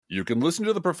You can listen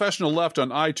to The Professional Left on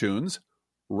iTunes,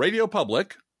 Radio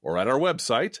Public, or at our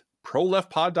website,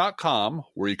 proleftpod.com,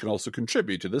 where you can also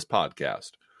contribute to this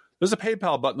podcast. There's a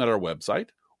PayPal button at our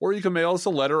website, or you can mail us a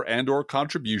letter and or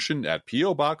contribution at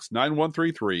P.O. Box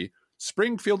 9133,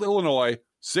 Springfield, Illinois,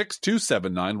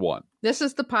 62791. This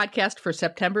is the podcast for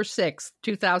September 6th,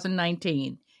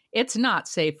 2019. It's not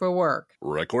safe for work.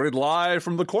 Recorded live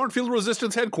from the Cornfield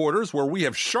Resistance headquarters, where we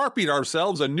have Sharpied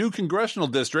ourselves a new congressional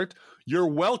district. You're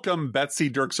welcome, Betsy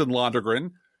Dirksen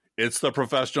Londergren. It's The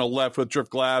Professional Left with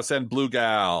Driftglass and Blue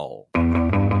Gal.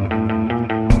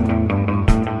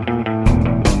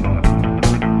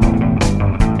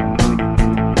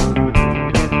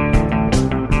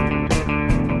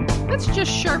 Let's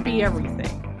just Sharpie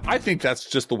everything. I think that's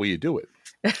just the way you do it.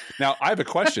 Now, I have a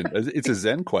question. It's a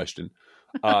Zen question.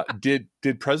 Did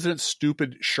President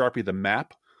Stupid Sharpie the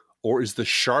map, or is the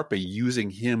Sharpie using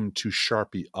him to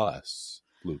Sharpie us,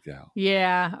 Blue Gal?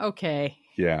 Yeah, okay.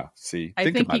 Yeah, see.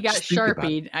 I think he got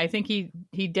Sharpied. I think he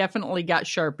definitely got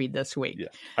Sharpied this week. Yeah.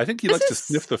 I think he likes to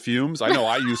sniff the fumes. I know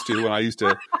I used to when I used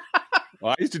to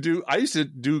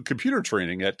do computer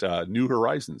training at New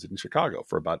Horizons in Chicago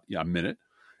for about a minute.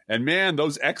 And man,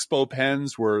 those Expo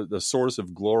pens were the source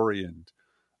of glory and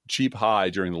cheap high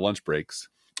during the lunch breaks.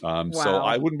 Wow. So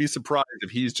I wouldn't be surprised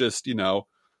if he's just,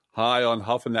 high on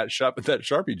huffing that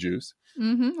Sharpie juice.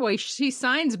 Mm-hmm. Well, he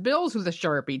signs bills with a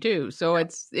Sharpie too. So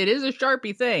it is a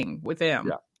Sharpie thing with him.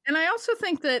 Yeah. And I also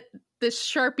think that this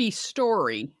Sharpie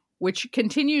story, which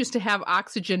continues to have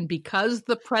oxygen because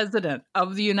the president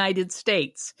of the United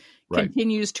States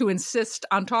continues to insist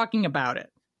on talking about it.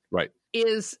 Right.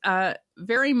 Is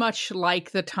very much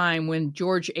like the time when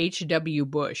George H.W.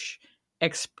 Bush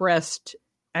expressed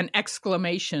an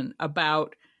exclamation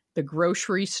about the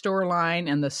grocery store line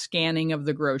and the scanning of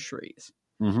the groceries,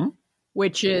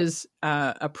 which is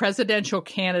a presidential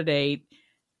candidate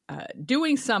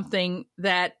doing something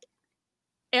that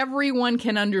everyone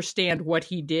can understand what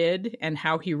he did and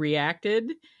how he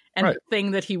reacted and the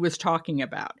thing that he was talking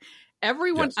about.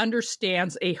 Everyone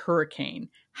understands a hurricane,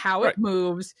 how it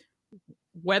moves,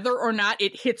 whether or not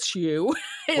it hits you.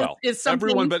 Is something.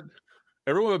 Everyone but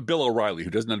Bill O'Reilly,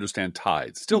 who doesn't understand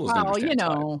tides, still doesn't understand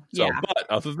tides. So, but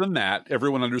other than that,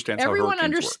 everyone understands how hurricanes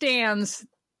understands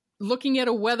work. Looking at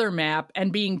a weather map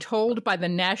and being told by the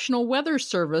National Weather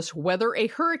Service whether a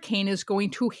hurricane is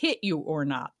going to hit you or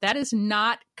not. That is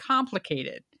not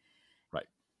complicated. Right.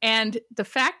 And the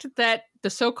fact that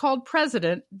the so-called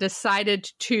president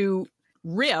decided to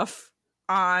riff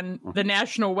on the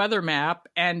national weather map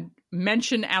and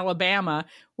mention Alabama,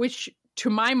 which to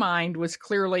my mind was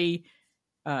clearly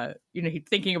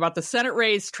thinking about the Senate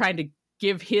race, trying to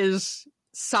give his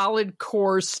solid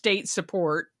core state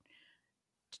support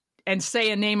and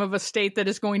say a name of a state that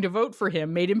is going to vote for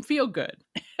him made him feel good.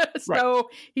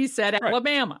 So he said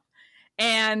Alabama.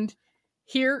 And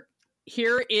here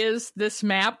is this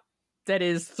map that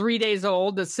is 3 days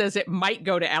old that says it might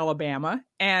go to Alabama.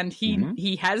 And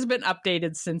he has been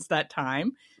updated since that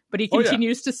time. But he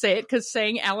continues to say it because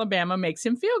saying Alabama makes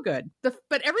him feel good. But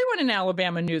everyone in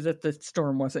Alabama knew that the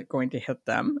storm wasn't going to hit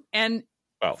them. And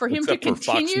for him to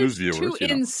continue to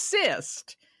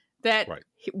insist that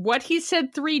what he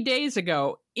said 3 days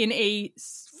ago in a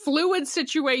fluid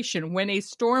situation when a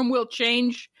storm will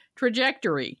change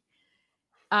trajectory,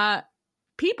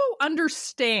 people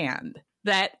understand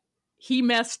that he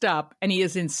messed up and he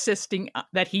is insisting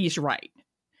that he's right.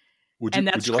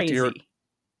 That's crazy.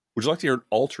 Would you like to hear an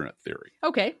alternate theory?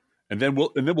 Okay. And then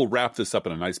we'll wrap this up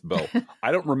in a nice bow.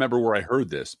 I don't remember where I heard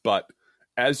this, but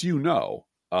as you know,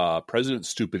 President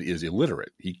Stupid is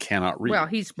illiterate. He cannot read. Well,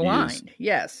 he's blind.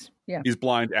 Yes. Yeah. He's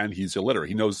blind and he's illiterate.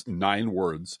 He knows 9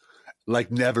 words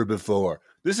like never before.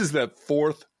 This is the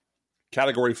 4th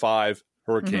Category 5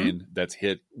 hurricane that's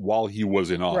hit while he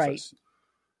was in office.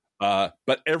 Right.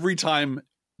 But every time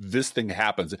this thing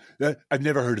happens, I've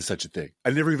never heard of such a thing.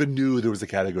 I never even knew there was a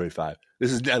Category 5.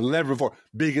 This is never before.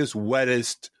 Biggest,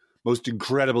 wettest, most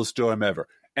incredible storm ever.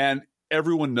 And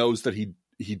everyone knows that he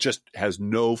just has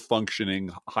no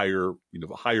functioning higher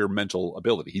mental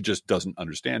ability. He just doesn't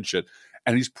understand shit.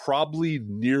 And he's probably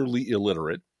nearly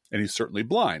illiterate, and he's certainly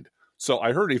blind. So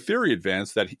I heard a theory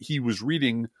advance that he was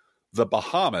reading the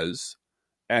Bahamas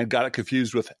and got it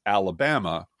confused with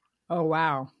Alabama. Oh,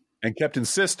 wow. And kept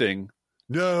insisting,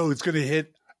 no, it's going to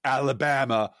hit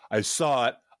Alabama. I saw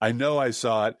it. I know I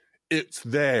saw it. It's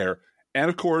there. And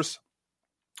of course,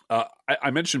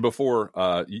 I mentioned before,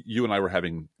 you and I were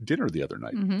having dinner the other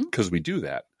night because we do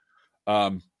that.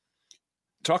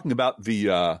 Talking about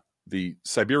the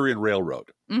Siberian Railroad.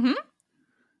 Mm-hmm.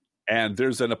 And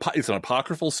there's it's an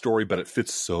apocryphal story, but it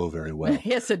fits so very well.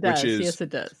 Yes, it does. Yes, it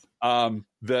does.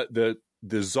 The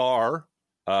Tsar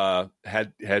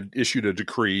had issued a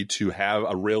decree to have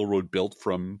a railroad built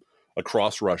from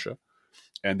across Russia,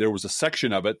 and there was a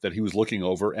section of it that he was looking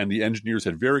over, and the engineers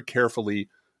had very carefully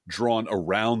drawn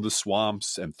around the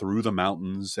swamps and through the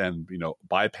mountains, and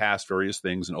bypassed various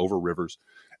things and over rivers,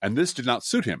 and this did not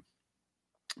suit him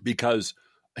because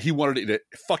he wanted it in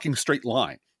a fucking straight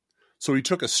line. So he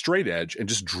took a straight edge and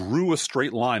just drew a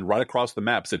straight line right across the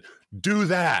map, said, "Do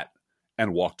that,"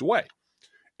 and walked away.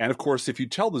 And of course, if you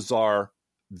tell the Tsar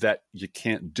that you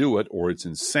can't do it, or it's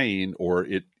insane, or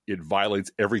it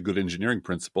violates every good engineering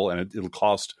principle, and it'll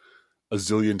cost a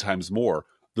zillion times more,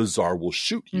 the Tsar will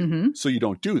shoot you. Mm-hmm. So you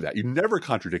don't do that. You never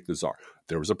contradict the Tsar.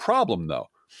 There was a problem, though,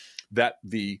 that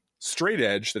the straight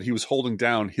edge that he was holding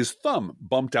down, his thumb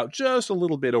bumped out just a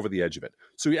little bit over the edge of it.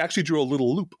 So he actually drew a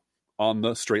little loop on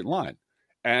the straight line.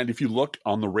 And if you look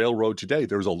on the railroad today,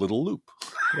 there's a little loop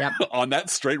on that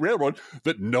straight railroad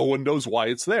that no one knows why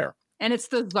it's there. And it's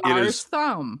the Tsar's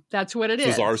thumb. That's what it is.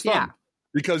 The Tsar's thumb. Yeah.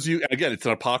 Because again, it's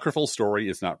an apocryphal story.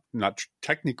 It's not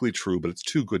technically true, but it's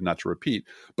too good not to repeat.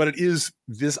 But it is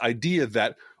this idea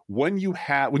that when you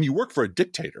work for a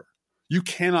dictator, you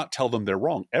cannot tell them they're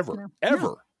wrong ever,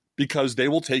 because they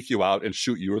will take you out and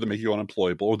shoot you, or they make you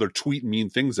unemployable, or they'll tweet mean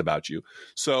things about you.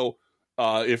 So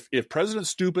if President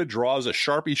Stupid draws a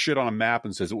Sharpie shit on a map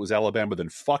and says it was Alabama, then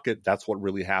fuck it. That's what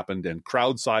really happened. And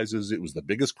crowd sizes, it was the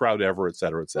biggest crowd ever, et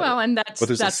cetera, et cetera. Well, and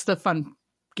that's the fun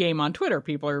game on Twitter.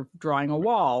 People are drawing a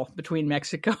wall between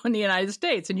Mexico and the United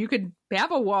States, and you could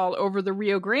have a wall over the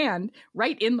Rio Grande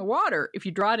right in the water if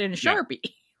you draw it in a Sharpie,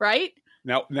 right?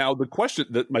 Now the question,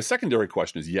 my secondary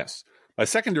question is yes. My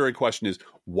secondary question is,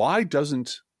 why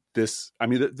doesn't this? I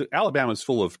mean, the Alabama is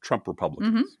full of Trump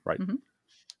Republicans, right? Mm-hmm.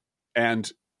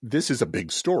 And this is a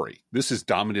big story. This has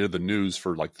dominated the news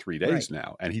for like 3 days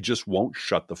now, and he just won't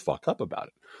shut the fuck up about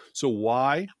it. So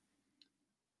why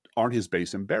aren't his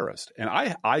base embarrassed?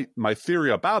 And my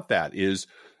theory about that is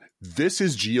this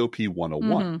is GOP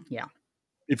 101. Mm-hmm. Yeah.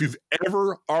 If you've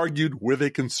ever argued with a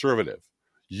conservative,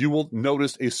 you will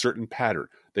notice a certain pattern.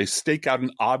 They stake out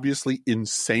an obviously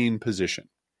insane position,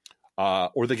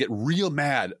 or they get real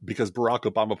mad because Barack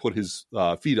Obama put his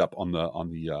feet up on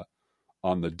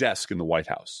the desk in the White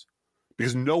House,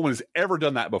 because no one has ever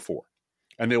done that before.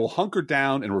 And they will hunker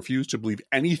down and refuse to believe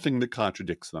anything that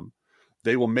contradicts them.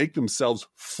 They will make themselves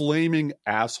flaming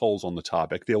assholes on the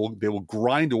topic. They will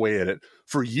grind away at it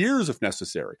for years if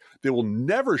necessary. They will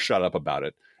never shut up about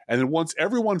it. And then once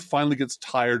everyone finally gets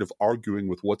tired of arguing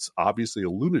with what's obviously a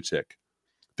lunatic,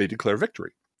 they declare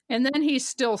victory. And then he's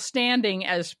still standing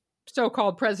as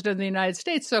so-called president of the United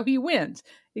States, so he wins.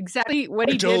 Exactly what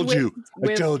he did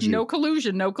with no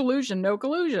collusion.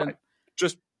 Right.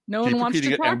 Just no one wants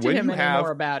to talk to him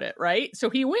anymore about it, right? So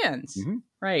he wins,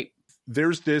 right?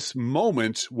 There's this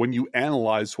moment when you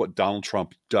analyze what Donald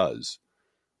Trump does,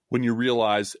 when you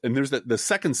realize, and there's the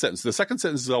second sentence. The second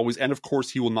sentence is always, and of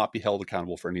course he will not be held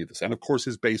accountable for any of this. And of course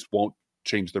his base won't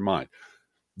change their mind.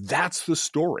 That's the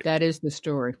story. That is the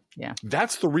story. Yeah.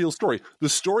 That's the real story. The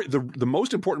story, the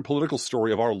most important political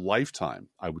story of our lifetime,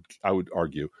 I would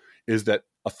argue, is that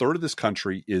a third of this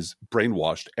country is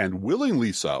brainwashed, and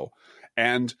willingly so.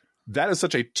 And that is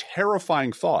such a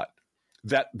terrifying thought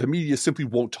that the media simply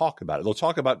won't talk about it. They'll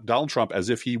talk about Donald Trump as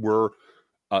if he were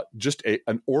just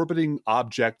an orbiting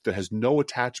object that has no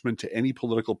attachment to any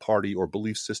political party or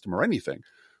belief system or anything,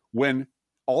 when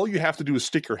all you have to do is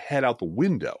stick your head out the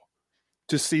window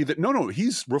to see that no,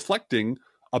 he's reflecting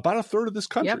about a third of this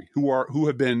country who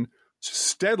have been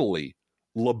steadily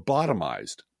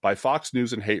lobotomized by Fox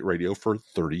News and hate radio for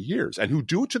 30 years, and who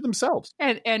do it to themselves.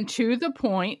 And to the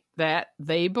point that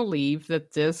they believe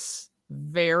that this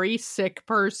very sick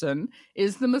person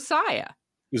is the Messiah.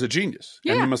 Is a genius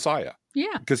and the Messiah.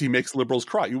 Yeah. Because he makes liberals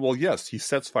cry. Well, yes, he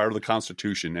sets fire to the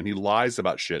Constitution and he lies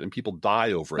about shit and people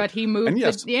die over it. But he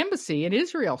moved the embassy in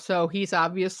Israel. So he's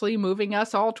obviously moving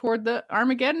us all toward the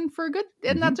Armageddon for a good,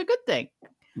 and that's a good thing.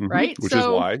 Right? Which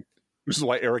is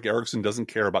why Eric Erickson doesn't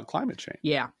care about climate change.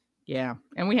 Yeah. Yeah.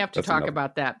 And we have to talk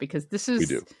about that, because this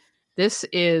is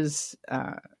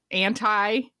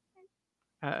anti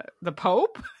the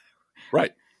Pope.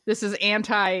 Right. This is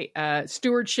anti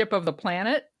stewardship of the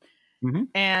planet.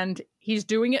 And he's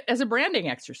doing it as a branding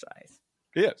exercise.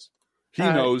 Yes. He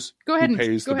knows who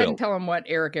pays the bill. Go ahead and tell him what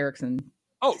Eric Erickson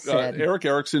said. Eric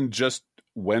Erickson just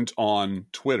went on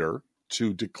Twitter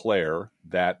to declare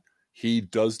that he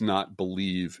does not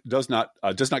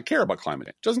care about climate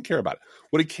change, doesn't care about it.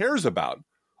 What he cares about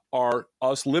are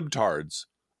us libtards,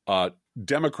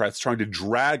 Democrats trying to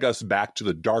drag us back to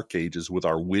the dark ages with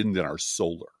our wind and our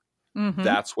solar.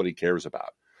 That's what he cares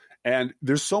about. And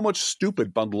there's so much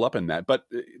stupid bundled up in that. But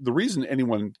the reason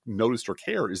anyone noticed or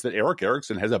cared is that Eric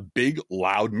Erickson has a big,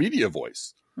 loud media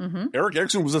voice. Mm-hmm. Eric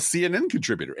Erickson was a CNN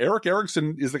contributor. Eric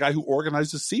Erickson is the guy who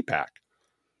organizes CPAC.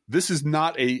 This is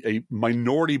not a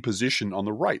minority position on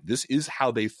the right. This is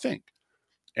how they think.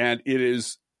 And it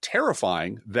is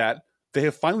terrifying that they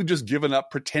have finally just given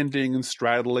up pretending and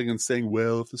straddling and saying,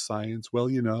 well, if the science, well,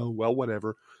 well,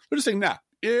 whatever. They're just saying, nah,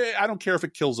 I don't care if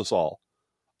it kills us all.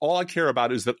 All I care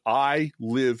about is that I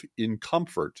live in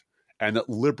comfort and that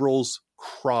liberals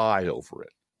cry over it.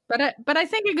 But I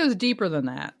think it goes deeper than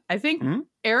that. I think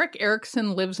Eric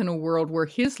Erickson lives in a world where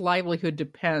his livelihood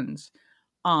depends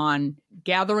on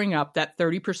gathering up that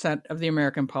 30% of the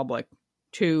American public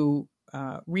to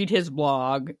read his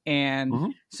blog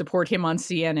and support him on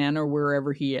CNN or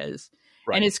wherever he is.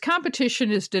 Right. And his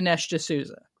competition is Dinesh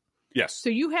D'Souza. Yes. So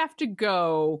you have to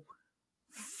go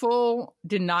full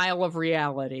denial of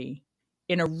reality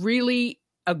in a really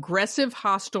aggressive,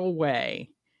 hostile way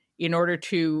in order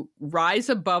to rise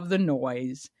above the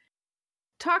noise.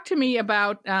 Talk to me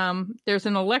about, there's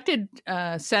an elected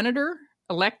senator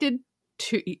elected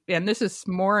to, and this is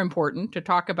more important to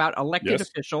talk about elected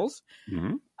officials.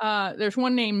 There's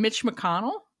one named Mitch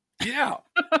McConnell. Yeah.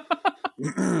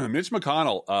 Mitch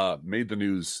McConnell made the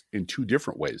news in two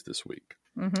different ways this week.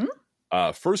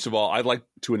 First of all, I'd like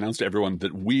to announce to everyone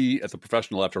that we at the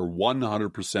Professional Left are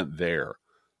 100% there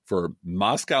for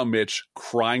Moscow Mitch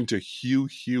crying to Hugh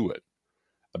Hewitt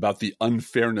about the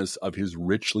unfairness of his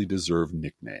richly deserved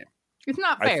nickname. It's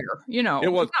not fair,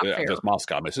 It was not fair. Just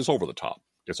Moscow Mitch. It's over the top.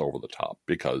 It's over the top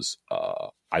because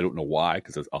I don't know why,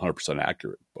 because it's 100%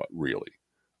 accurate, but really,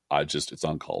 it's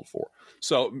uncalled for.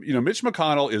 So, Mitch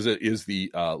McConnell is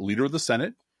the leader of the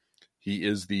Senate. He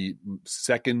is the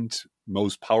second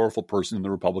most powerful person in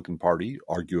the Republican Party,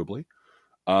 arguably.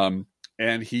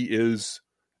 And he is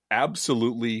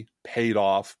absolutely paid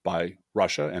off by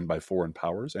Russia and by foreign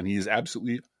powers. And he is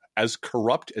absolutely as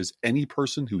corrupt as any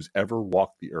person who's ever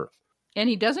walked the earth. And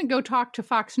he doesn't go talk to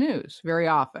Fox News very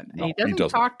often. No, he doesn't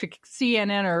talk to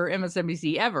CNN or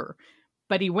MSNBC ever.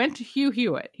 But he went to Hugh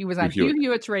Hewitt. He was on Hugh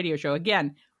Hewitt's radio show.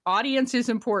 Again, audience is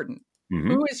important.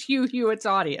 Who is Hugh Hewitt's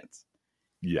audience?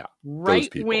 Yeah.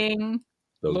 Right-wing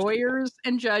lawyers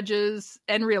and judges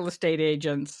and real estate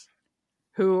agents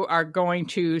who are going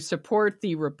to support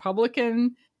the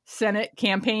Republican Senate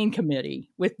campaign committee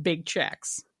with big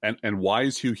checks. And why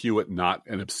is Hugh Hewitt not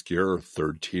an obscure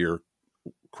third-tier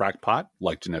crackpot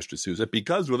like Dinesh D'Souza?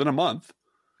 Because within a month,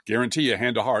 guarantee you,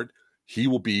 hand to heart, he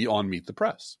will be on Meet the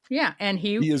Press. Yeah, and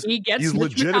he gets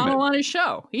Mitch McConnell on his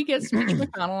show. He gets Mitch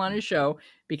McConnell on his show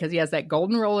because he has that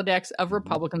golden Rolodex of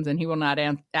Republicans, and he will not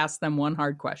ask them one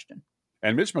hard question.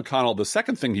 And Mitch McConnell, the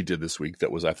second thing he did this week that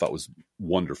I thought was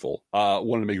wonderful,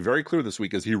 wanted to make very clear this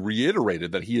week is he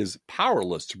reiterated that he is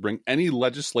powerless to bring any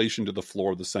legislation to the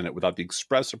floor of the Senate without the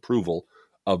express approval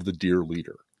of the dear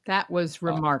leader. That was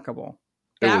remarkable.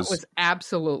 That was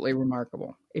absolutely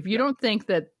remarkable. If you don't think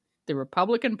that the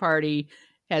Republican Party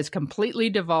has completely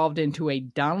devolved into a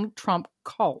Donald Trump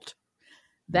cult,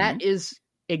 that is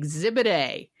Exhibit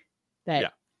A.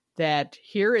 That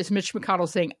here is Mitch McConnell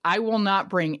saying, I will not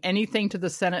bring anything to the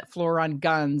Senate floor on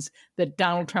guns that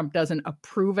Donald Trump doesn't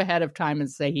approve ahead of time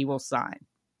and say he will sign.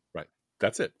 Right.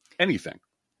 That's it. Anything.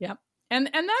 Yep. And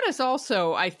that is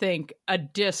also, I think, a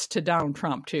diss to Donald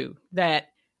Trump, too, that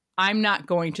I'm not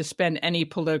going to spend any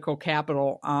political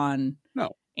capital on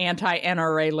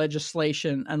anti-NRA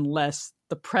legislation unless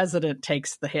the president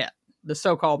takes the hit. The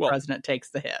so-called president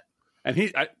takes the hit. And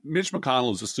Mitch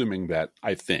McConnell is assuming that,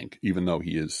 I think, even though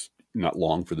he is not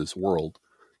long for this world,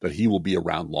 that he will be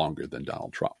around longer than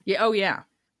Donald Trump. Yeah. Oh, yeah.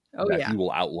 He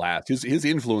will outlast, his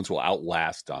influence will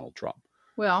outlast Donald Trump.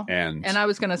 Well, and I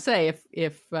was going to say,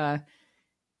 if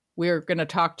we're going to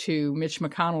talk to Mitch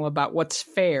McConnell about what's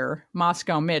fair,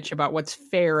 Moscow Mitch, about what's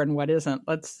fair and what isn't,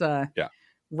 let's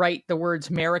write the words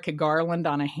Merrick Garland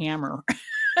on a hammer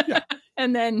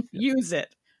and then use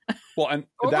it. Well, and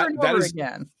over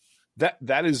again.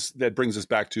 That brings us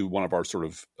back to one of our sort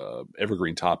of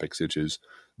evergreen topics, which is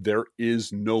there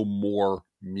is no more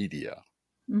media.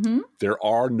 There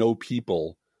are no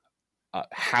people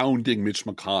hounding Mitch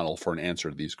McConnell for an answer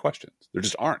to these questions. There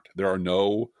just aren't. There are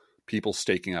no people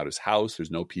staking out his house.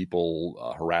 There's no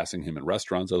people harassing him in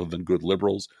restaurants other than good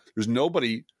liberals. There's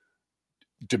nobody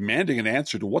demanding an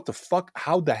answer to what the fuck,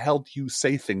 how the hell do you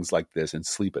say things like this and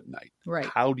sleep at night? Right.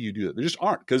 How do you do that? There just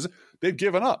aren't, because they've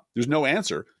given up. There's no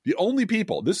answer. The only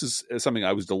people, this is something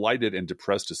I was delighted and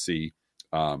depressed to see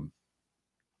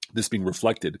this being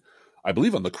reflected, I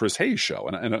believe, on the Chris Hayes show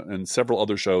and several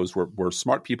other shows where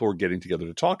smart people were getting together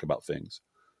to talk about things,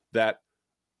 that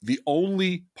the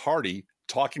only party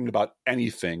talking about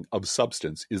anything of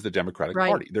substance is the Democratic Right.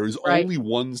 Party. There is Right. only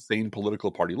one sane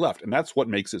political party left. And that's what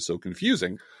makes it so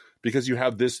confusing, because you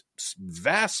have this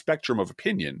vast spectrum of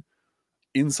opinion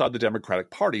inside the Democratic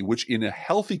Party, which in a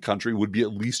healthy country would be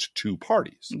at least two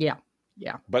parties. Yeah.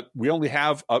 Yeah. But we only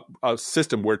have a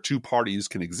system where two parties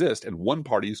can exist, and one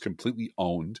party is completely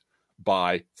owned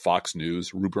by Fox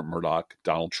News, Rupert Murdoch,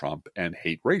 Donald Trump, and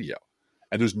hate radio.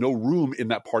 And there's no room in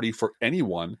that party for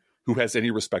anyone who has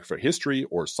any respect for history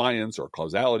or science or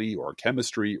causality or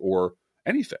chemistry or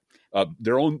anything.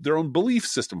 Their own belief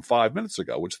system 5 minutes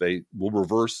ago, which they will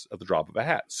reverse at the drop of a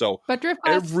hat. So, but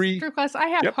Driftglass, I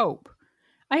have hope.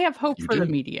 I have hope for the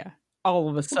media all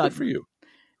of a sudden. Good for you.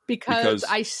 Because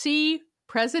I see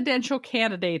presidential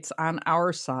candidates on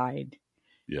our side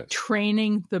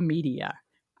training the media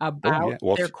about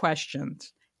their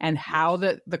questions and how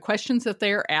the questions that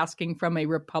they are asking from a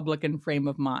Republican frame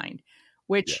of mind,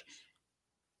 which,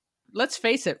 let's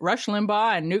face it, Rush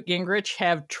Limbaugh and Newt Gingrich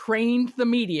have trained the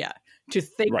media to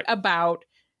think about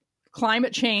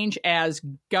climate change as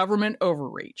government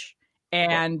overreach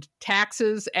and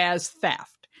taxes as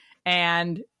theft.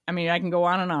 And I mean, I can go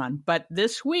on. But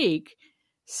this week,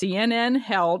 CNN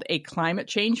held a climate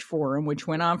change forum, which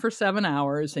went on for 7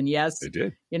 hours. And yes, they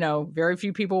did. Very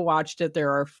few people watched it.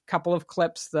 There are a couple of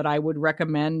clips that I would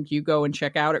recommend you go and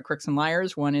check out at Crooks and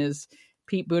Liars. One is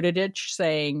Pete Buttigieg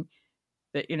saying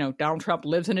that, Donald Trump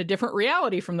lives in a different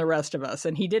reality from the rest of us.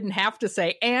 And he didn't have to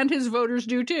say, and his voters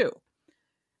do too.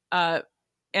 And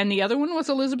the other one was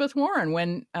Elizabeth Warren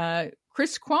when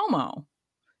Chris Cuomo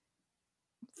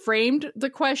framed the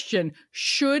question,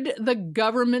 should the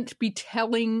government be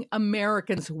telling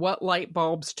Americans what light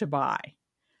bulbs to buy?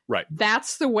 Right.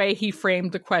 That's the way he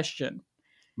framed the question.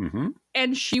 Mm-hmm.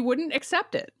 And she wouldn't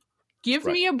accept it. Give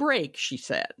me a break, she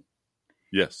said.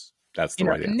 Yes, that's the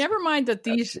right answer. Never mind that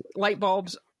these light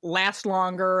bulbs last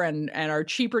longer and are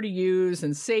cheaper to use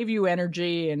and save you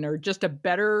energy and are just a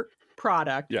better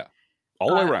product. Yeah. All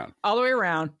the way around. All the way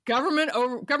around.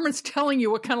 Government's telling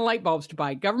you what kind of light bulbs to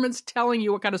buy. Government's telling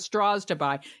you what kind of straws to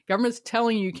buy. Government's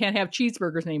telling you can't have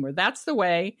cheeseburgers anymore. That's the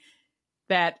way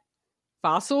that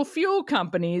fossil fuel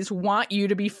companies want you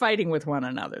to be fighting with one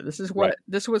another. This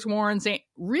was Warren's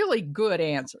really good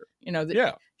answer.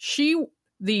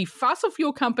 The fossil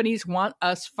fuel companies want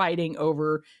us fighting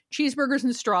over cheeseburgers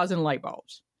and straws and light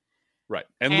bulbs. Right.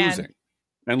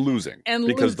 And losing.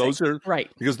 Because those are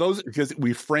because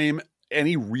we frame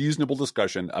any reasonable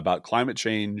discussion about climate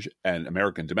change and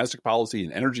American domestic policy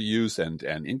and energy use and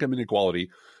income inequality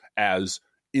as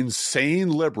insane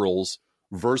liberals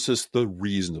versus the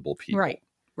reasonable people.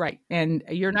 Right. And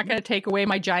you're not going to take away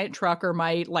my giant truck or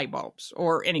my light bulbs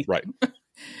or anything. Right.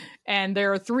 And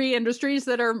there are three industries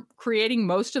that are creating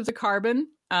most of the carbon,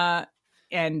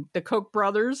 and the Koch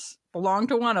brothers belong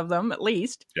to one of them, at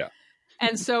least. Yeah.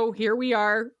 And so here we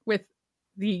are with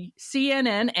the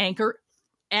CNN anchor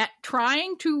at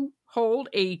trying to hold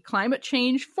a climate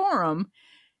change forum,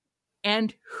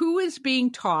 and who is being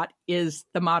taught is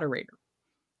the moderator.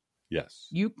 Yes.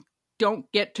 You don't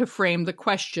get to frame the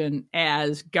question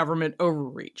as government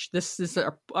overreach. This is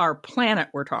our planet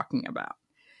we're talking about.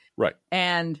 Right.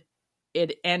 And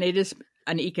it is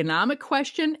an economic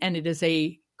question, and it is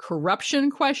a corruption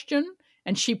question.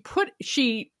 And she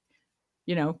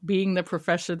being the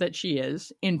professor that she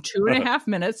is, in 2.5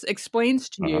 minutes, explains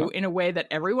to you in a way that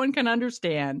everyone can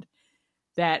understand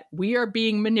that we are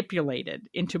being manipulated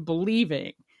into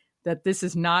believing that this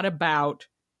is not about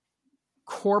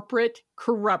corporate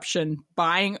corruption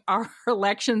buying our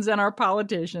elections and our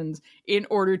politicians in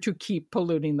order to keep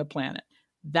polluting the planet.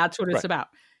 That's what it's about.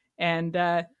 And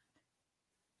I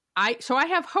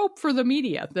have hope for the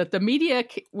media, that the media,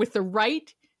 with the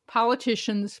right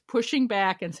politicians pushing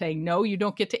back and saying, no, you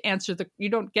don't get to you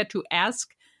don't get to ask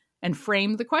and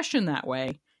frame the question that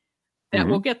way, that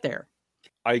we'll get there.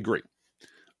 I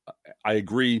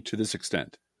agree to this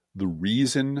extent. The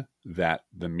reason that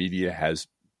the media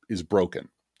is broken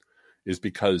is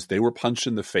because they were punched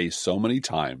in the face so many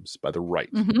times by the right,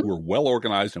 who were well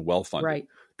organized and well funded. Right.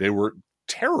 They were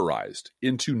terrorized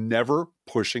into never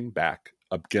pushing back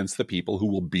against the people who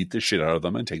will beat the shit out of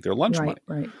them and take their lunch money.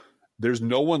 Right. There's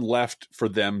no one left for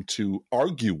them to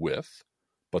argue with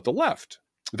but the left.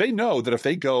 They know that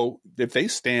if they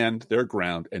stand their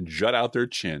ground and jut out their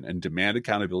chin and demand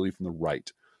accountability from the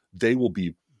right, they will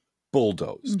be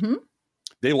bulldozed. Mm-hmm.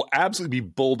 They will absolutely be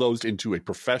bulldozed into a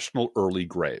professional early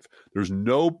grave. There's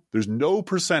no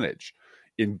percentage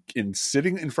in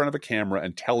sitting in front of a camera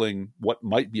and telling what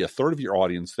might be a third of your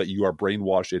audience that you are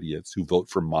brainwashed idiots who vote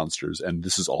for monsters and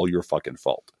this is all your fucking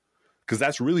fault. Because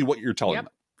that's really what you're telling them.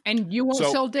 And you won't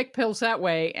sell dick pills that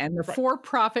way. And the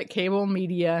for-profit cable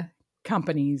media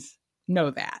companies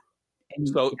know that. And,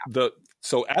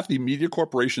 so at the media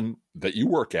corporation that you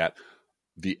work at,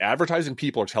 the advertising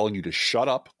people are telling you to shut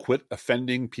up, quit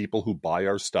offending people who buy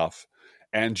our stuff.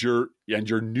 And your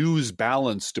news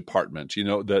balance department,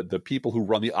 the people who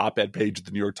run the op-ed page of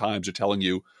the New York Times are telling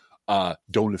you,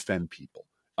 don't offend people.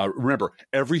 Remember,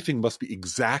 everything must be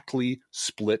exactly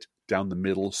split down the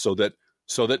middle so that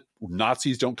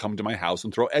Nazis don't come to my house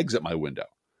and throw eggs at my window.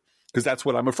 Because that's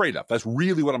what I'm afraid of. That's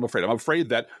really what I'm afraid of. I'm afraid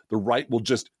that the right will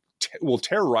just will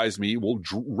terrorize me, will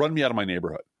run me out of my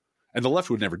neighborhood. And the left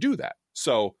would never do that.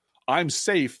 So I'm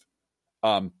safe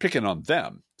picking on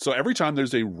them. So every time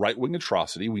there's a right-wing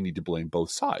atrocity, we need to blame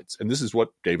both sides. And this is what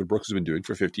David Brooks has been doing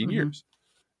for 15 years.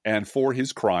 And for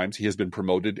his crimes, he has been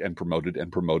promoted and promoted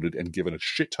and promoted and given a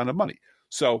shit ton of money.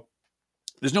 So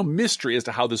there's no mystery as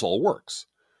to how this all works.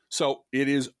 So it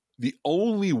is the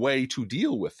only way to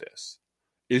deal with this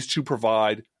is to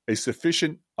provide a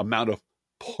sufficient amount of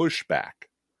pushback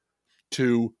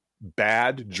to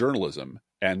bad journalism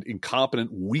and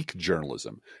incompetent, weak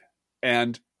journalism.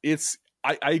 And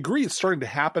I agree it's starting to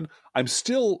happen. I'm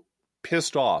still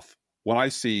pissed off when I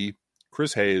see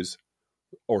Chris Hayes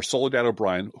or Soledad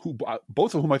O'Brien,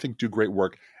 both of whom I think do great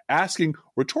work, asking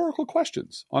rhetorical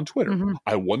questions on Twitter.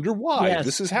 I wonder why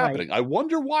this is happening. Right. I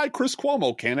wonder why Chris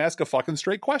Cuomo can't ask a fucking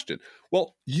straight question.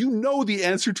 Well, you know the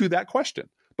answer to that question.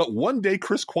 But one day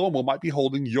Chris Cuomo might be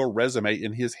holding your resume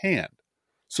in his hand.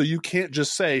 So you can't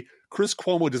just say, Chris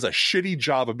Cuomo does a shitty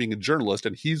job of being a journalist,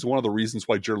 and he's one of the reasons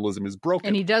why journalism is broken.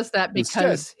 And he does that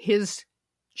because his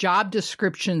job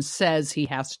description says he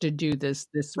has to do this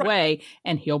way,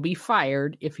 and he'll be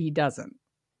fired if he doesn't.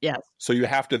 Yes. So you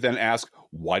have to then ask,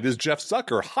 why does Jeff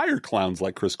Zucker hire clowns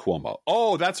like Chris Cuomo?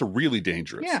 Oh, that's really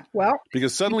dangerous. Yeah, well,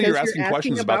 because suddenly you're asking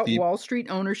questions about the Wall Street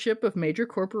ownership of major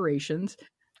corporations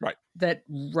that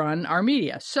run our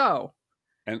media. So...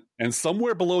 And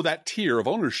somewhere below that tier of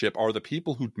ownership are the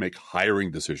people who make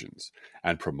hiring decisions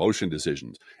and promotion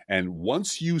decisions. And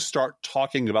once you start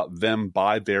talking about them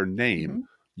by their name,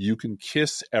 you can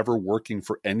kiss ever working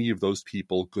for any of those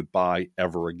people goodbye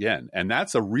ever again. And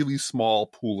that's a really small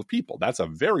pool of people. That's a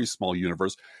very small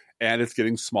universe, and it's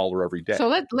getting smaller every day. So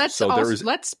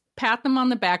let's pat them on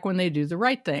the back when they do the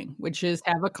right thing, which is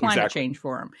have a climate change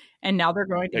forum. And now they're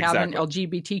going to have an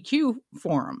LGBTQ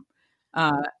forum.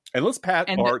 And let's pat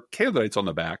our candidates on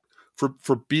the back for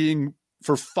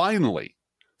finally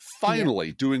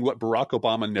doing what Barack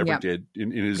Obama never did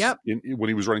in his when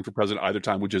he was running for president either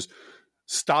time, which is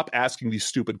stop asking these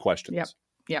stupid questions.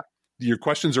 Yep. Your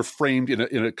questions are framed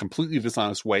in a completely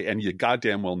dishonest way, and you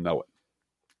goddamn well know it.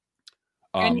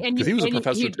 Because he was a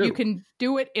professor too. You can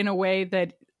do it in a way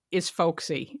that is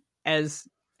folksy, as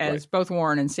both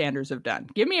Warren and Sanders have done.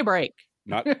 Give me a break.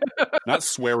 Not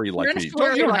sweary like me. You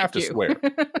don't have to swear.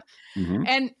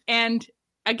 And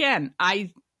again,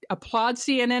 I applaud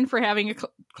CNN for having a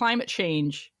climate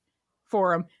change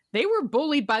forum. They were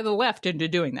bullied by the left into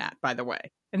doing that, by the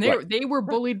way. And they were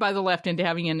bullied by the left into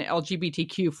having an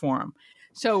LGBTQ forum.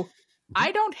 So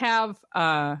I don't have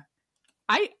I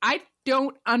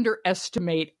don't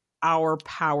underestimate our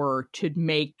power to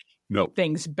make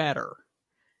things better.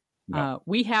 No.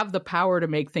 We have the power to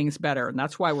make things better, and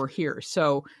that's why we're here.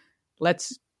 So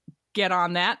let's get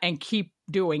on that and keep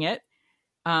doing it.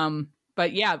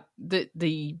 But yeah,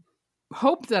 the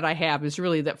hope that I have is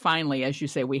really that finally, as you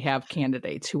say, we have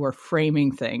candidates who are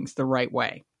framing things the right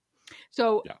way.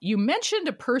 So you mentioned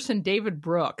a person, David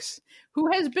Brooks, who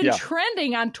has been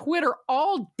trending on Twitter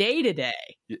all day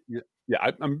today.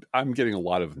 Yeah, I'm getting a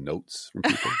lot of notes from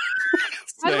people.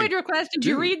 By the way, Drew Class, did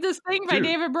you read this thing by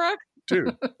David Brooks?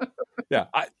 Dude. Yeah.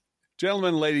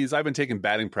 Gentlemen, ladies, I've been taking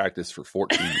batting practice for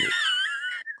 14 years.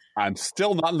 I'm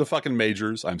still not in the fucking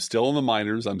majors. I'm still in the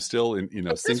minors. I'm still in,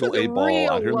 single A ball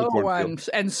out here in the cornfield.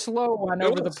 And slow one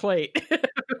over the plate.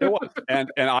 It was. And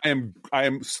I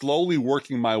am slowly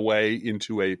working my way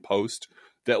into a post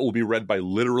that will be read by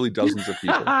literally dozens of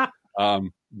people.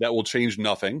 That will change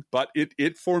nothing. But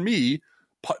it for me,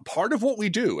 part of what we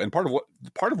do and part of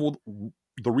what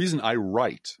the reason I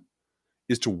write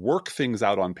is to work things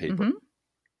out on paper.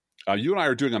 You and I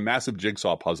are doing a massive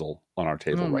jigsaw puzzle on our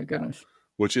table right now,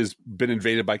 which has been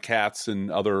invaded by cats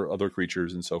and other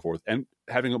creatures and so forth, and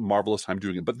having a marvelous time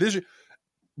doing it. But this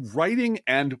writing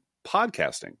and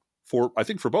podcasting, I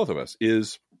think for both of us,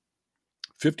 is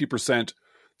 50%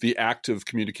 the act of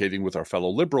communicating with our fellow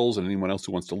liberals and anyone else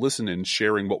who wants to listen and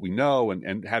sharing what we know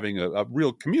and having a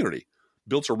real community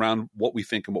built around what we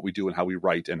think and what we do and how we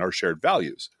write and our shared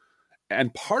values.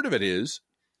 And part of it is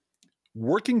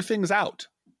working things out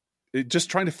just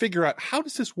trying to figure out, how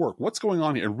does this work? What's going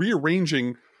on here? And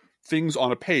rearranging things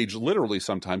on a page, literally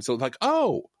sometimes. So like,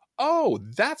 oh,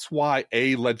 that's why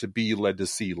A led to B, led to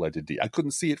C, led to D. I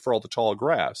couldn't see it for all the tall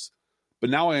grass, but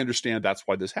now I understand that's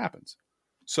why this happens.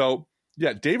 So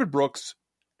yeah, David Brooks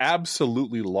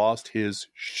absolutely lost his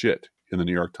shit in the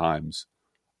New York Times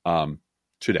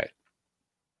today.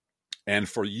 And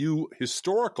for you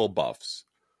historical buffs,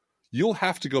 you'll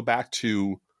have to go back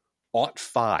to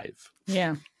 '05.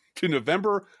 Yeah. To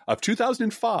November of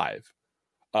 2005,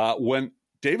 when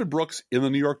David Brooks in the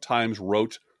New York Times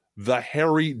wrote the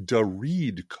Harry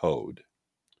DeReed Code,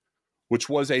 which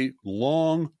was a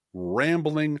long,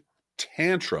 rambling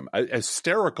tantrum, a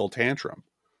hysterical tantrum,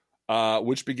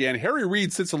 which began, Harry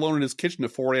Reid sits alone in his kitchen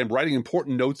at 4 a.m. writing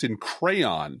important notes in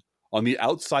crayon on the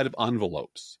outside of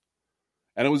envelopes.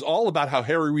 And it was all about how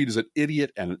Harry Reid is an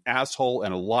idiot and an asshole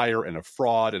and a liar and a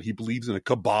fraud, and he believes in a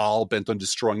cabal bent on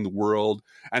destroying the world,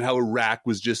 and how Iraq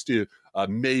was just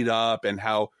made up, and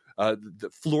how the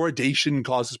fluoridation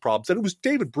causes problems. And it was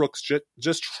David Brooks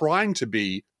just trying to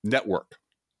be network.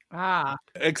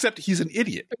 Except he's an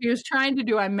idiot. He was trying to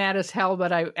do I'm mad as hell,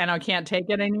 but I can't take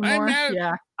it anymore.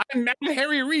 I'm mad at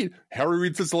Harry Reid. Harry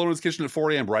Reid sits alone in his kitchen at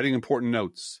 4 a.m. writing important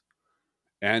notes.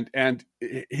 And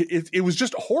it was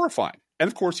just horrifying. And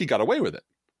of course, he got away with it.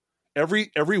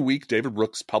 Every week, David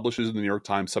Brooks publishes in the New York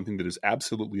Times something that is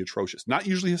absolutely atrocious. Not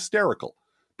usually hysterical,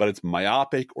 but it's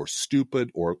myopic or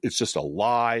stupid, or it's just a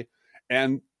lie.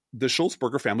 And the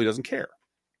Schultzberger family doesn't care.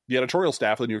 The editorial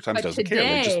staff of the New York Times doesn't care.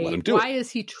 They just let him do it. Why is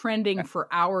he trending for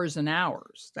hours and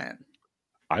hours then?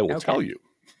 I will tell you.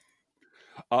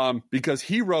 Because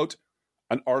he wrote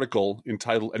an article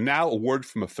entitled, "And Now a Word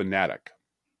from a Fanatic."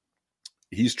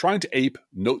 He's trying to ape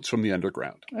Notes from the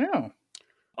Underground. Oh.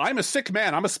 I'm a sick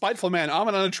man. I'm a spiteful man. I'm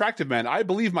an unattractive man. I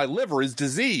believe my liver is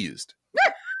diseased.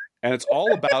 And it's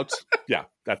all about,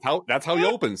 that's how he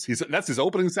opens. That's his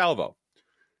opening salvo.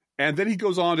 And then he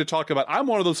goes on to talk about, I'm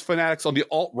one of those fanatics on the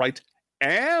alt-right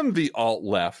and the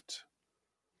alt-left.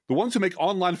 The ones who make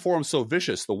online forums so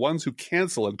vicious, the ones who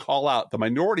cancel and call out the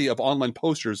minority of online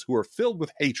posters who are filled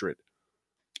with hatred,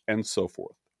 and so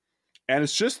forth. And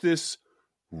it's just this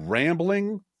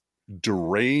rambling,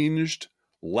 deranged,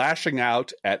 lashing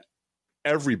out at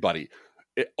everybody.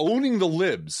 Owning the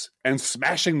libs and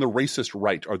smashing the racist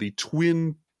right are the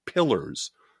twin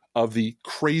pillars of the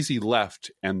crazy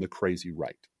left and the crazy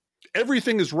right.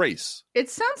 Everything is race. It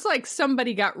sounds like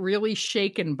somebody got really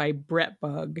shaken by Brett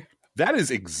Bug. That is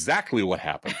exactly what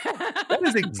happened.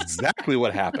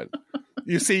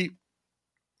 You see,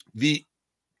 the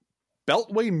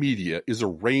Beltway media is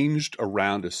arranged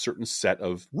around a certain set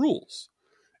of rules.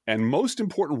 And most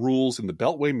important rules in the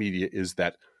Beltway media is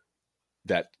that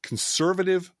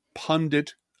conservative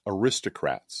pundit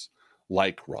aristocrats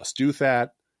like Ross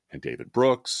Douthat and David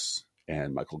Brooks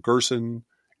and Michael Gerson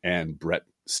and Brett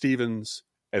Stevens,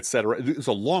 etc., it's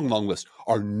a long, long list,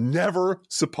 are never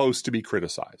supposed to be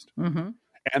criticized. Mm-hmm.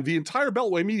 And the entire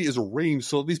Beltway media is arranged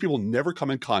so that these people never come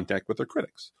in contact with their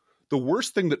critics. The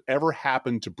worst thing that ever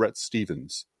happened to Brett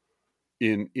Stevens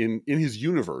in his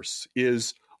universe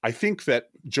is, I think that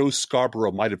Joe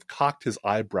Scarborough might have cocked his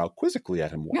eyebrow quizzically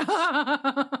at him once.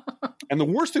 And the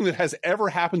worst thing that has ever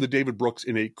happened to David Brooks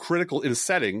in a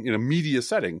media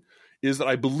setting, is that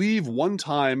I believe one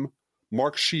time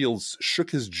Mark Shields shook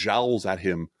his jowls at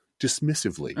him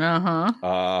dismissively.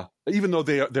 Even though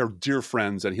they're dear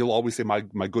friends, and he'll always say my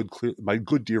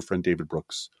good dear friend David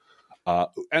Brooks,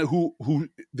 and who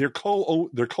they're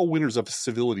co-winners of a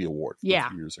Civility Award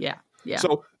years ago. Yeah.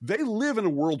 So they live in a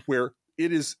world where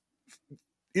it is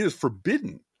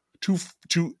forbidden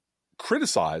to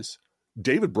criticize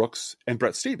David Brooks and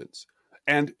Brett Stevens.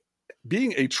 And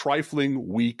being a trifling,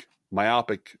 weak,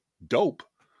 myopic dope,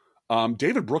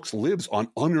 David Brooks lives on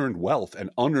unearned wealth and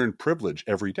unearned privilege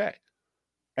every day.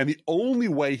 And the only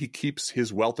way he keeps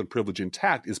his wealth and privilege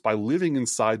intact is by living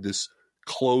inside this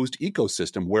closed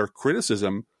ecosystem where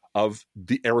criticism of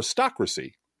the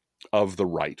aristocracy of the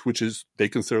right, which is they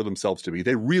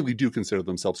really do consider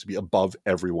themselves to be above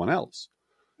everyone else,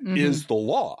 is the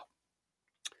law.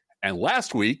 And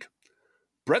last week,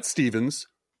 Brett Stevens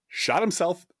shot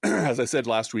himself, as I said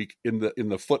last week, in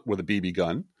the foot with a BB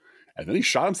gun. And then he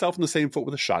shot himself in the same foot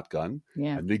with a shotgun.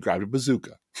 Yeah. And then he grabbed a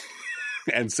bazooka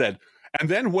and said,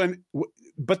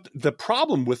 but the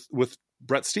problem with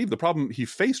Brett Stevens, the problem he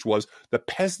faced was the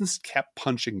peasants kept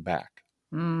punching back.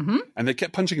 Mm-hmm. And they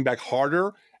kept punching back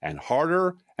harder and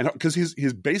harder. And because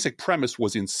his basic premise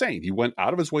was insane. He went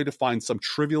out of his way to find some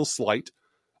trivial slight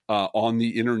on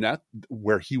the internet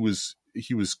where he was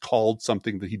called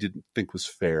something that he didn't think was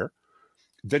fair.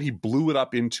 Then he blew it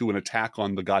up into an attack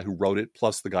on the guy who wrote it,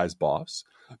 plus the guy's boss.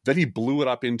 Then he blew it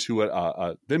up into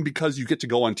then because you get to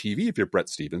go on TV if you're Bret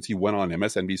Stephens, he went on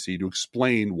MSNBC to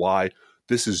explain why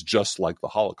this is just like the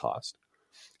Holocaust.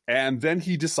 And then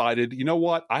he decided, you know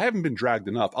what? I haven't been dragged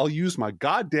enough. I'll use my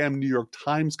goddamn New York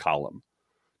Times column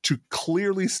to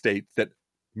clearly state that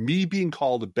me being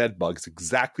called a bedbug is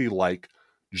exactly like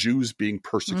Jews being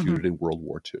persecuted in World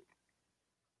War II.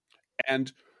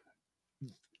 And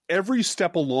every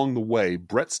step along the way,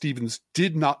 Bret Stephens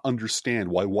did not understand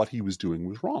why what he was doing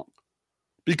was wrong.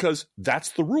 Because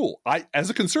that's the rule. As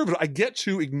a conservative, I get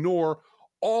to ignore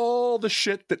all the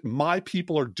shit that my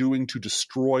people are doing to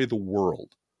destroy the world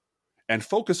and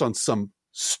focus on some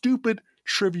stupid,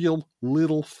 trivial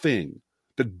little thing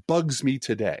that bugs me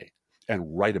today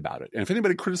and write about it. And if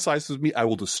anybody criticizes me, I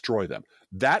will destroy them.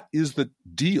 That is the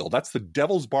deal. That's the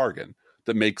devil's bargain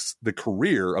that makes the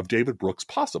career of David Brooks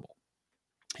possible.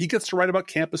 He gets to write about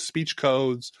campus speech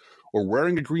codes or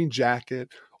wearing a green jacket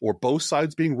or both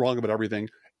sides being wrong about everything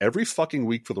every fucking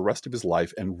week for the rest of his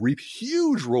life and reap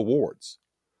huge rewards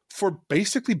for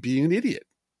basically being an idiot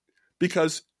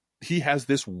because he has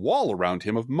this wall around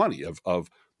him of money, of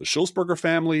the Schulzberger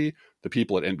family, the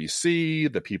people at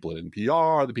NBC, the people at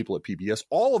NPR, the people at PBS,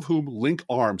 all of whom link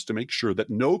arms to make sure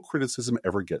that no criticism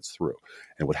ever gets through.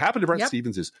 And what happened to Bret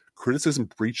Stephens is criticism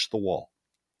breached the wall.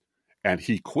 And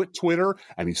he quit Twitter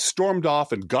and he stormed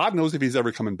off, and God knows if he's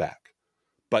ever coming back.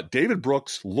 But David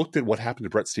Brooks looked at what happened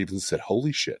to Bret Stephens and said,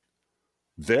 holy shit,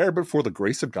 there but for the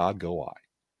grace of God go I.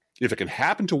 If it can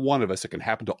happen to one of us, it can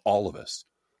happen to all of us.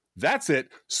 That's it.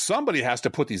 Somebody has to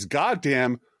put these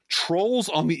goddamn trolls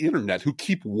on the internet who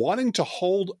keep wanting to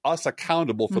hold us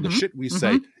accountable for the shit we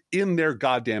say in their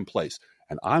goddamn place.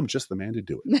 And I'm just the man to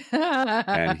do it.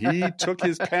 And he took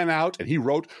his pen out and he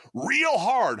wrote real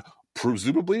hard,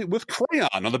 presumably with crayon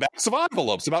on the backs of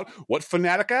envelopes about what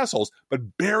fanatic assholes,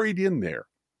 but buried in there,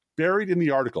 buried in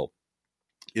the article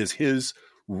is his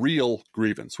real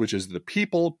grievance, which is the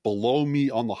people below me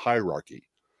on the hierarchy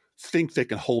think they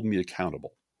can hold me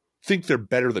accountable, think they're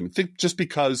better than me, think just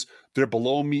because they're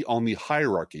below me on the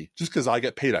hierarchy, just because I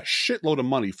get paid a shitload of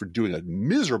money for doing a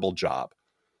miserable job,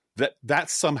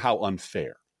 that's somehow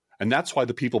unfair. And that's why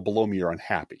the people below me are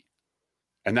unhappy.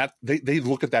 And that they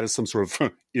look at that as some sort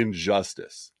of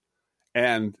injustice.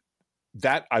 And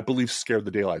that, I believe, scared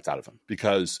the daylights out of him.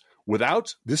 Because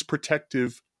without this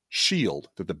protective shield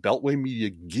that the Beltway media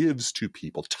gives to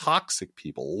people, toxic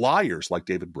people, liars like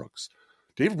David Brooks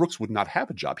would not have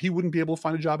a job. He wouldn't be able to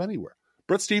find a job anywhere.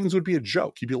 Bret Stephens would be a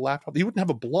joke. He'd be laughed off. He wouldn't have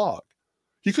a blog.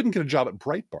 He couldn't get a job at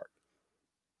Breitbart.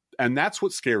 And that's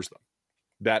what scares them.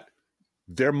 That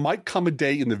there might come a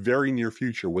day in the very near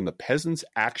future when the peasants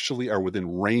actually are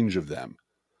within range of them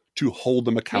to hold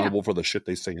them accountable for the shit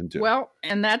they say and do. Well,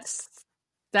 and that's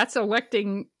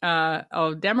electing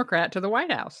a Democrat to the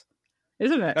White House,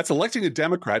 isn't it? That's electing a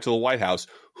Democrat to the White House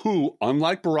who,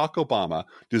 unlike Barack Obama,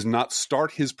 does not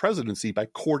start his presidency by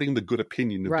courting the good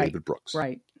opinion of David Brooks.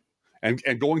 Right. And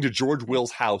going to George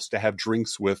Will's house to have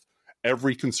drinks with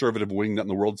every conservative wingnut in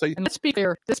the world. Say, and let's be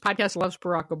clear, this podcast loves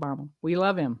Barack Obama. We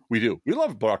love him. We do. We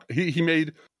love Barack. He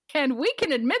made... And we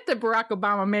can admit that Barack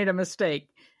Obama made a mistake.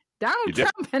 Donald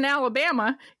Trump in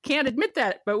Alabama can't admit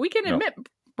that, but we can admit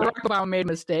Barack Obama made a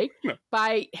mistake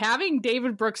by having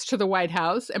David Brooks to the White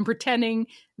House and pretending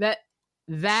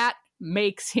that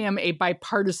makes him a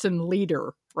bipartisan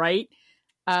leader, right?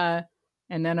 And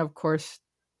then, of course,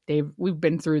 we've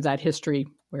been through that history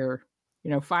where,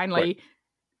 finally...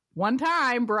 One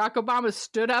time, Barack Obama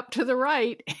stood up to the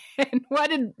right, and what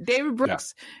did David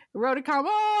Brooks wrote a column?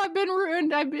 Oh, I've been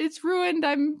ruined. It's ruined.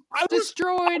 I'm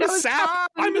destroyed. I'm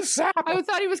a sap. I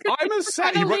thought he was going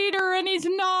to be a leader, and he's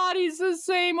not. He's the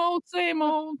same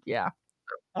old. Yeah.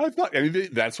 I thought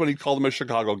that's when he called him a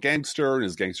Chicago gangster and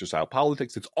his gangster-style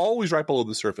politics. It's always right below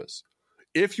the surface.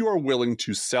 If you are willing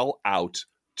to sell out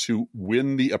to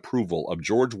win the approval of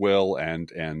George Will and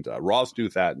Ross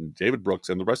Douthat and David Brooks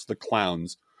and the rest of the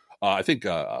clowns, I think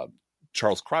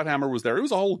Charles Krauthammer was there. It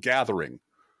was a whole gathering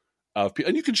of people.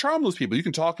 And you can charm those people. You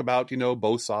can talk about,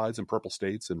 both sides and purple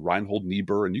states and Reinhold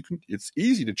Niebuhr, and it's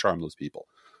easy to charm those people.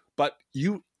 But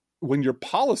when your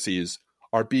policies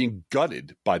are being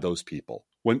gutted by those people,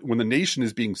 when the nation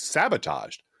is being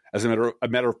sabotaged as a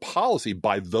matter of policy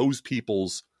by those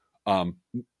people's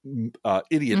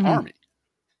idiot army,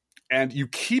 and you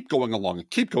keep going along and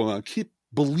keep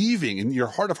believing in your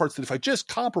heart of hearts that if I just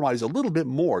compromise a little bit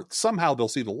more, somehow they'll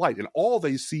see the light. And all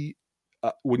they see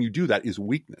when you do that is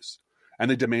weakness,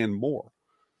 and they demand more.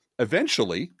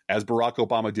 Eventually, as Barack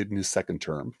Obama did in his second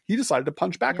term, he decided to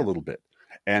punch back a little bit.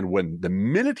 And the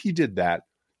minute he did that,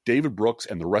 David Brooks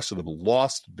and the rest of them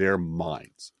lost their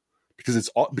minds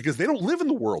because they don't live in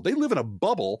the world. They live in a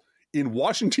bubble in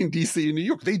Washington, D.C. and New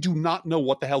York. They do not know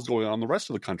what the hell's going on in the rest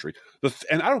of the country.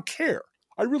 And I don't care.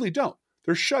 I really don't.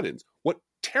 They're shut-ins. What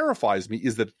terrifies me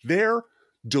is that their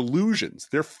delusions,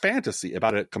 their fantasy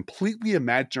about a completely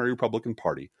imaginary Republican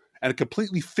Party and a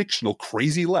completely fictional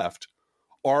crazy left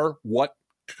are what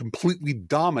completely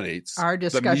dominates our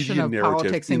discussion the of media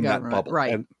politics and government.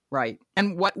 Right. Right.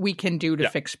 And what we can do to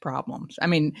fix problems. I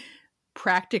mean,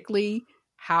 practically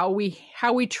how we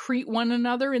treat one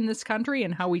another in this country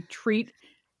and how we treat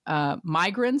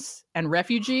migrants and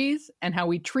refugees and how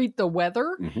we treat the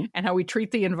weather and how we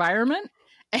treat the environment,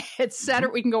 et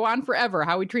cetera. We can go on forever.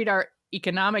 How we treat our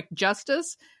economic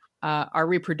justice, our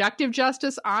reproductive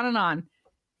justice, on and on.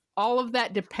 All of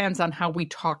that depends on how we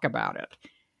talk about it.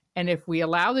 And if we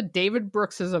allow the David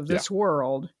Brookses of this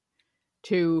world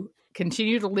to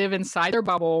continue to live inside their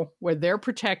bubble where they're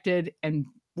protected and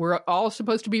we're all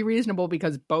supposed to be reasonable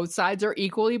because both sides are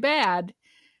equally bad,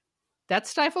 that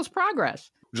stifles progress.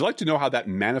 Would you like to know how that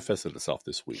manifested itself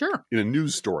this week? Sure. In a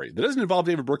news story that doesn't involve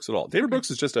David Brooks at all. David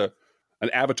Brooks is just an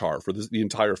avatar for the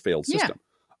entire failed system.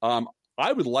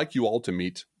 I would like you all to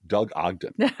meet Doug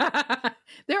Ogden.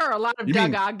 There are a lot of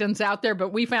Doug Ogdens out there,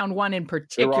 but we found one in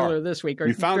particular this week,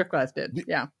 or Strickland did.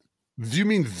 Do you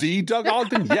mean the Doug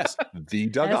Ogden? Yes, the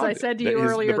Doug Ogden. As I said to you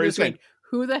earlier this week,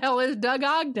 who the hell is Doug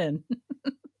Ogden?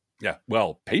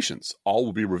 Well, patience. All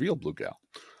will be revealed, Blue Gal.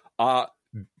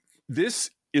 This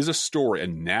is a story, a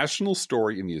national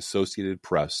story in the Associated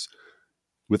Press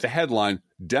with the headline,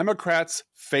 Democrats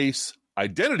Face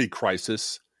Identity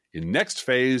Crisis in Next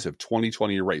Phase of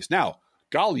 2020 Race. Now,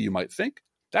 golly, you might think,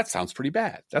 that sounds pretty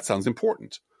bad. That sounds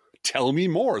important. Tell me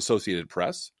more, Associated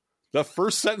Press. The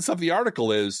first sentence of the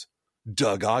article is,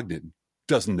 Doug Ogden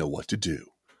doesn't know what to do.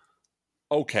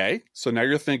 Okay, so now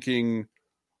you're thinking,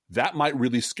 that might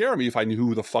really scare me if I knew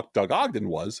who the fuck Doug Ogden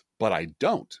was, but I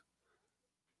don't.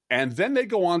 And then they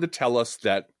go on to tell us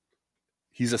that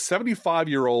he's a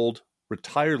 75-year-old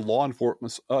retired law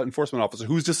enforcement officer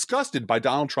who's disgusted by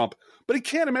Donald Trump, but he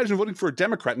can't imagine voting for a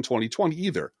Democrat in 2020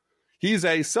 either. He's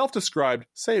a self-described,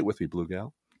 say it with me, Blue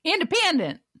Gal.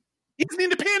 Independent. He's an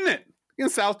independent in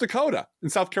South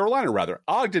Carolina, rather.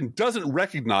 Ogden doesn't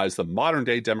recognize the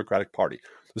modern-day Democratic Party.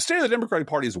 The state of the Democratic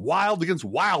Party is wild against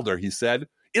wilder, he said.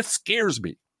 It scares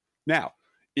me. Now,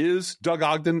 is Doug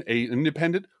Ogden an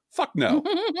independent? Fuck no.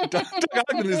 Doug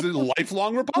Ogden is a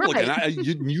lifelong Republican. Right.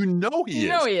 You know he is.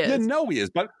 You know he is.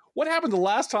 But what happened the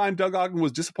last time Doug Ogden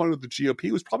was disappointed with the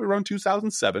GOP was probably around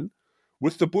 2007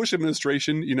 with the Bush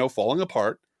administration, falling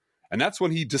apart. And that's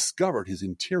when he discovered his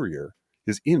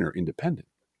inner independent.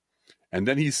 And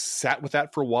then he sat with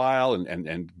that for a while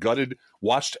and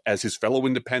watched as his fellow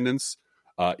independents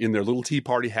in their little Tea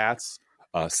Party hats,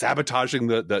 sabotaging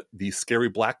the scary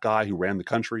black guy who ran the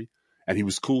country. And he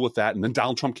was cool with that. And then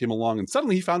Donald Trump came along and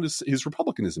suddenly he found his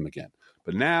Republicanism again.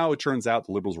 But now it turns out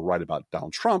the liberals were right about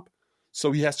Donald Trump.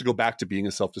 So he has to go back to being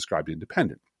a self-described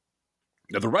independent.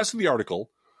 Now, the rest of the article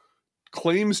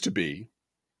claims to be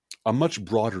a much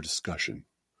broader discussion.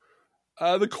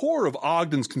 The core of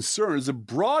Ogden's concern is a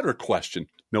broader question.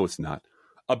 No, it's not.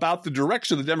 About the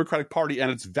direction of the Democratic Party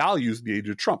and its values in the age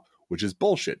of Trump, which is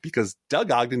bullshit because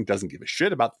Doug Ogden doesn't give a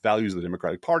shit about the values of the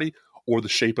Democratic Party or the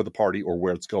shape of the party or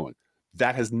where it's going.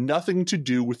 That has nothing to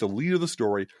do with the lead of the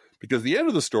story because the end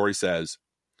of the story says,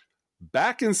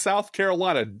 back in South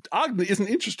Carolina, Ogden isn't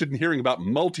interested in hearing about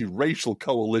multiracial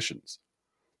coalitions.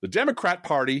 The Democrat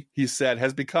Party, he said,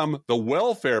 has become the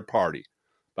welfare party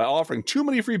by offering too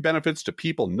many free benefits to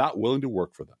people not willing to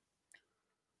work for them.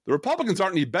 The Republicans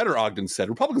aren't any better, Ogden said.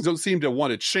 Republicans don't seem to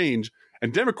want to change,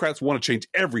 and Democrats want to change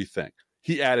everything.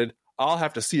 He added, I'll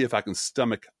have to see if I can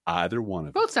stomach either one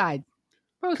of them. Both sides.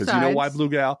 Because you know why, Blue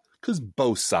Gal? Because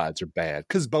both sides are bad.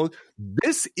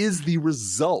 This is the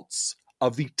results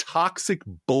of the toxic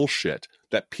bullshit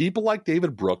that people like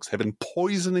David Brooks have been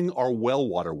poisoning our well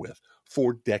water with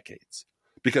for decades.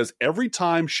 Because every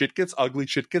time shit gets ugly,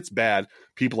 shit gets bad,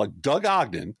 people like Doug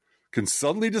Ogden can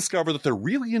suddenly discover that they're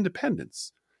really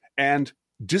independents and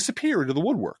disappear into the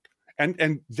woodwork.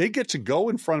 And they get to go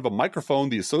in front of a microphone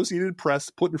the Associated Press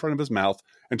put in front of his mouth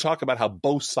and talk about how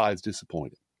both sides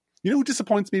disappointed. You know who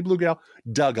disappoints me, Blue Gal?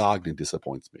 Doug Ogden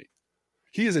disappoints me.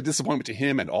 He is a disappointment to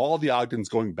him and all the Ogdens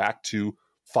going back to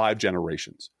 5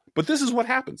 generations. But this is what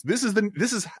happens. These are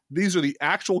the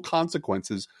actual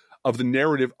consequences of the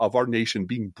narrative of our nation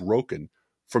being broken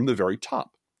from the very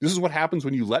top. This is what happens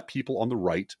when you let people on the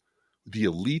right, the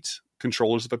elite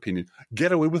controllers of opinion,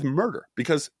 get away with murder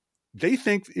because they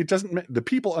think it doesn't. The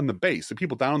people on the base, the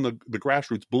people down on the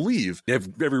grassroots, believe they have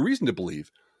every reason to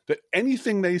believe that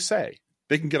anything they say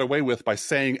they can get away with by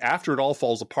saying after it all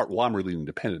falls apart, well, I'm really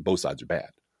independent. Both sides are bad.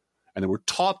 And they were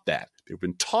taught that. They've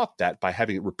been taught that by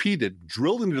having it repeated,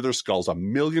 drilled into their skulls a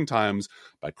million times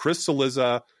by Chris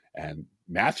Cillizza and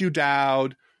Matthew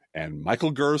Dowd and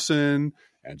Michael Gerson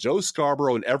and Joe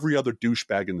Scarborough and every other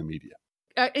douchebag in the media.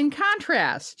 In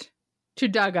contrast to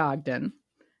Doug Ogden,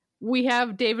 we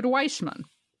have David Weissman.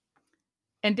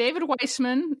 And David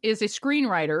Weissman is a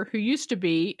screenwriter who used to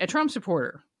be a Trump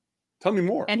supporter. Tell me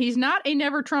more. And he's not a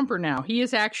never Trumper now. He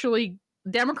is actually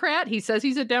Democrat. He says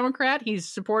he's a Democrat. He's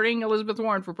supporting Elizabeth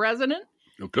Warren for president.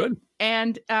 Oh, good.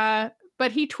 And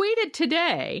but he tweeted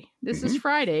today. This is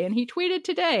Friday, and he tweeted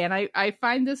today, and I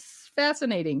find this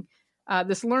fascinating.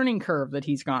 This learning curve that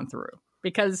he's gone through,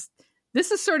 because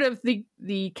this is sort of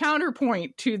the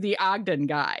counterpoint to the Ogden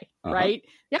guy, right?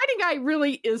 The Ogden guy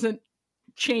really isn't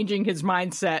changing his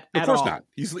mindset at all. Of course not.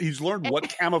 He's learned what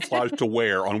camouflage to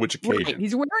wear on which occasion. Right.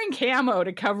 He's wearing camo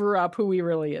to cover up who he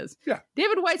really is. Yeah.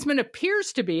 David Weissman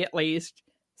appears to be, at least,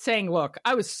 saying, look,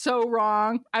 I was so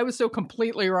wrong. I was so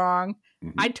completely wrong.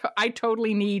 I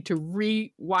totally need to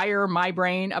rewire my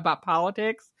brain about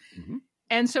politics.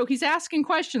 And so he's asking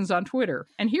questions on Twitter.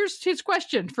 And here's his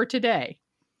question for today.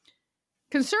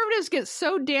 Conservatives get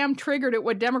so damn triggered at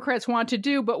what Democrats want to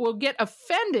do, but will get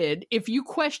offended if you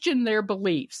question their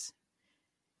beliefs.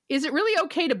 Is it really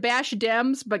okay to bash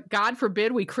Dems, but God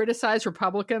forbid we criticize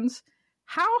Republicans?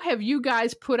 How have you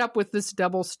guys put up with this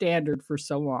double standard for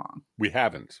so long? We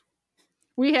haven't.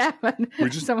 We haven't. We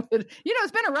just,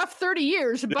 it's been a rough 30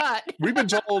 years, but we've been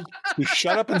told to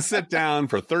shut up and sit down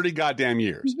for 30 goddamn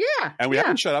years. Yeah. And we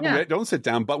haven't shut up and we don't sit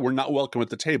down, but we're not welcome at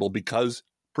the table because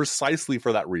precisely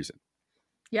for that reason.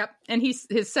 Yep. And his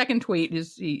second tweet,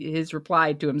 his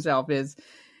reply to himself is,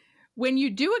 when you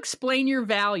do explain your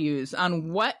values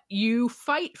on what you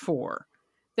fight for,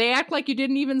 they act like you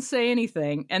didn't even say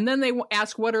anything. And then they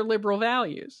ask, what are liberal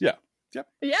values? Yeah. Yep.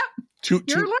 Yep.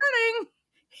 You're learning.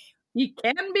 You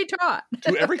can be taught.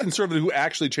 To every conservative who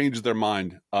actually changes their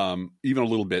mind, even a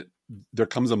little bit, there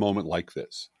comes a moment like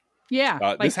this.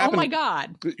 Yeah. This happened, oh my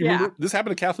God. Remember, this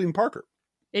happened to Kathleen Parker.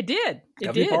 It did.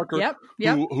 Kathleen Parker,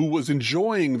 who was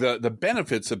enjoying the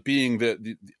benefits of being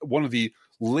the one of the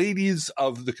ladies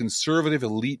of the conservative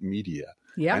elite media.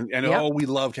 Yeah. And oh, we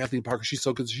love Kathleen Parker. She's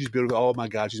so good. She's beautiful. Oh my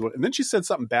God. And then she said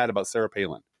something bad about Sarah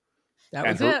Palin. That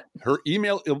was it. Her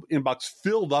email inbox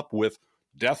filled up with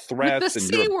death threats and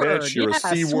you're a bitch, you're a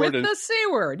C word. With the C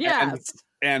word, yes.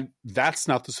 And that's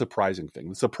not the surprising thing.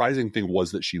 The surprising thing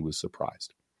was that she was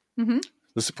surprised.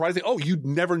 The surprising, you'd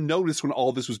never noticed when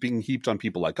all this was being heaped on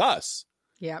people like us.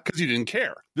 Yeah. Because you didn't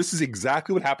care. This is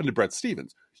exactly what happened to Bret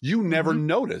Stephens. You never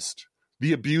noticed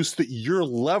the abuse that you're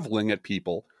leveling at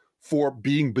people for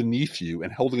being beneath you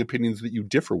and holding opinions that you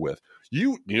differ with.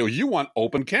 You want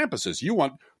open campuses. You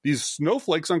want these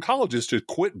snowflakes on colleges to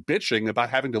quit bitching about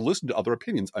having to listen to other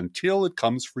opinions until it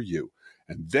comes for you.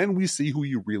 And then we see who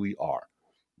you really are.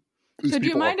 So do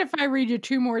you mind if I read you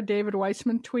two more David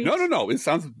Weissman tweets? No. It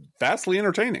sounds vastly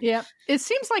entertaining. Yeah. It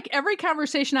seems like every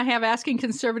conversation I have asking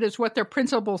conservatives what their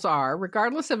principles are,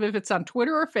 regardless of if it's on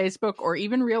Twitter or Facebook or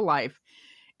even real life,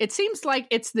 it seems like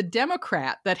it's the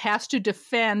Democrat that has to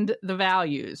defend the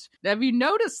values. Have you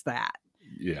noticed that?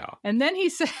 Yeah. And then he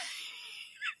said,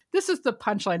 this is the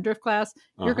punchline, Drift Class.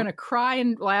 You're going to cry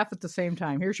and laugh at the same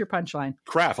time. Here's your punchline.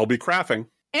 Craft. I'll be craffing.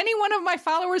 Any one of my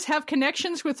followers have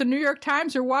connections with the New York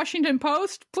Times or Washington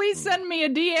Post? Please send me a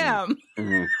DM.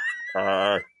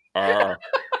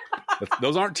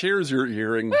 Those aren't tears you're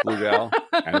hearing, Blue Gal.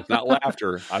 And it's not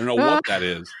laughter. I don't know what that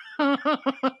is.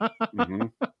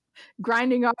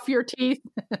 Grinding off your teeth.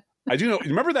 I do know.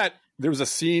 Remember that there was a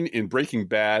scene in Breaking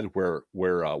Bad where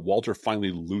Walter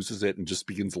finally loses it and just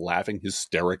begins laughing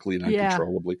hysterically and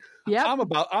uncontrollably. Yeah.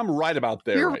 I'm right about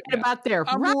there. You're right about there.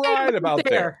 I'm right about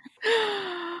there.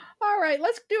 All right,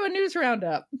 let's do a news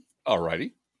roundup. All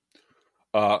righty.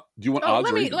 Do you want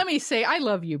odds? Let me say I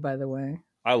love you, by the way.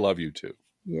 I love you too.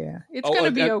 Yeah, it's going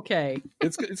to be okay.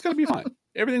 It's going to be fine.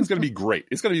 Everything's going to be great.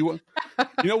 It's going to be.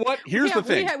 You know what? Here's the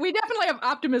thing. We definitely have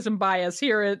optimism bias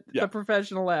here at the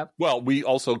Professional Left. Well, we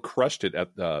also crushed it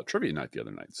at Trivia Night the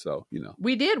other night. So,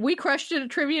 We did. We crushed it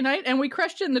at Trivia Night, and we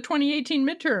crushed it in the 2018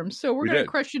 midterms. So we're going to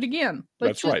crush it again.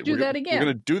 Let's That's right. do that again. We're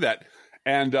going to do that.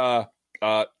 And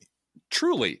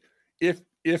truly,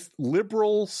 if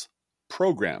liberals'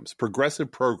 programs,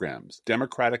 progressive programs,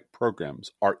 democratic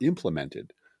programs are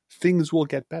implemented, things will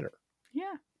get better.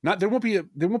 Yeah. There won't be an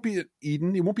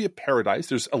Eden. It won't be a paradise.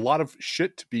 There's a lot of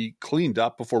shit to be cleaned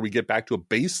up before we get back to a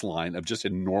baseline of just a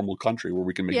normal country where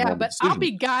we can make normal decisions. I'll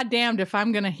be goddamned if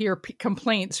I'm going to hear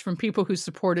complaints from people who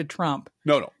supported Trump.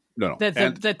 No. No.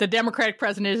 That the Democratic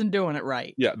president isn't doing it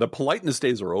right. Yeah, the politeness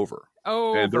days are over.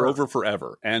 And they're over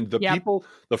forever. And the people,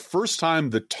 the first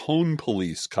time the tone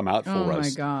police come out for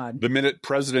us, the minute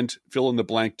President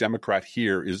fill-in-the-blank Democrat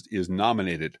here is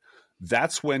nominated,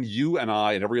 that's when you and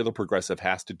I and every other progressive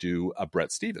has to do a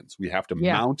Bret Stephens. We have to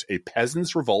mount a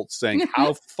peasant's revolt saying,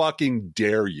 how fucking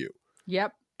dare you?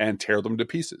 Yep. And tear them to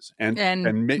pieces. And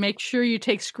make sure you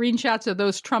take screenshots of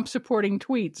those Trump-supporting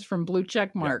tweets from blue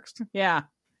check marks. Yeah.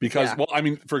 Because, well, I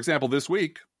mean, for example, this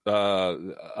week,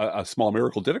 a small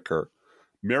miracle did occur.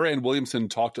 Marianne Williamson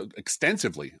talked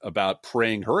extensively about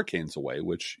praying hurricanes away,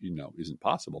 which, isn't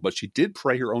possible. But she did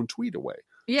pray her own tweet away.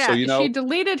 Yeah, so, she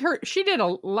deleted her. She did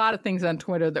a lot of things on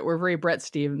Twitter that were very Bret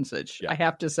Stephens-ish, I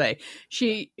have to say.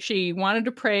 She wanted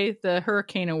to pray the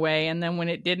hurricane away, and then when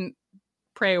it didn't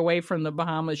pray away from the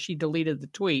Bahamas, she deleted the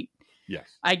tweet. Yes.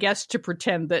 I guess to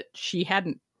pretend that she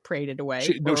hadn't prayed it away.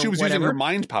 She was using her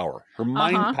mind power.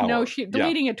 Power. No,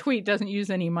 deleting a tweet doesn't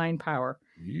use any mind power.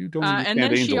 You don't understand and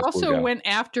then angels, she also went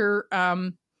after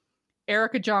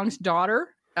Erica Jong's daughter,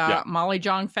 Molly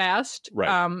Jong Fast,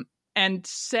 and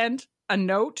sent a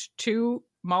note to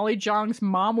Molly Jong's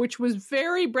mom, which was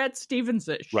very Bret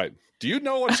Stephens-ish. Right. Do you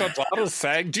know what your daughter's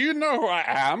saying? Do you know who I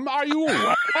am? Are you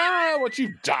aware what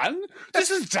you've done? This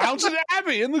is Downton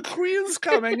Abbey, and the Queen's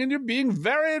coming, and you're being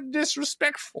very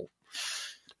disrespectful.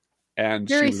 And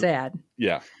very sad.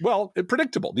 Yeah. Well,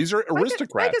 predictable. These are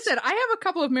aristocrats. Like I said, I have a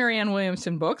couple of Marianne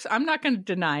Williamson books. I'm not going to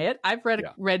deny it. I've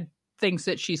read things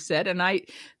that she said, and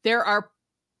there are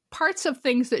parts of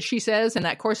things that she says and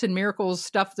that Course in Miracles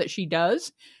stuff that she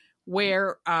does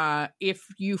where if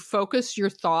you focus your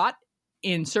thought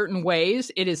in certain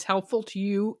ways, it is helpful to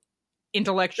you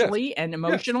intellectually and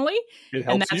emotionally. It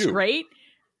helps and that's you. Great.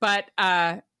 But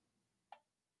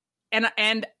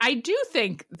and I do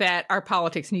think that our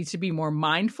politics needs to be more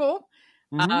mindful,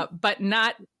 but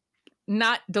not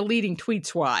deleting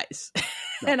tweets wise.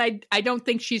 No. And I don't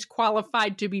think she's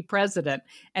qualified to be president,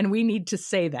 and we need to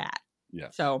say that.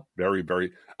 Yes. So very,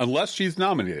 very. Unless she's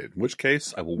nominated, in which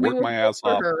case I will work my ass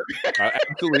off.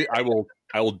 Absolutely, I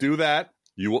will do that.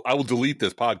 I will delete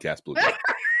this podcast, Blue.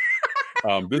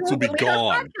 This will be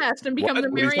gone. Podcast and become the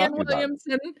Marianne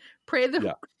Williamson Pray the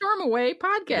Storm Away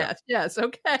podcast. Yeah. Yes,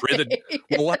 okay.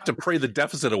 We'll have to pray the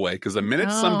deficit away, because the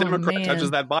minute some Democrat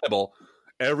touches that Bible,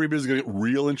 everybody's going to get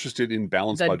real interested in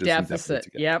balanced budgets deficit. And deficits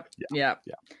again. Yep.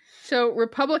 So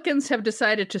Republicans have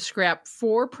decided to scrap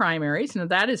 4 primaries. Now,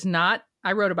 that is not,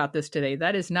 I wrote about this today,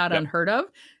 that is not unheard of.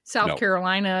 South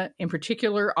Carolina, in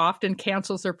particular, often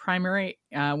cancels their primary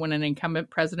when an incumbent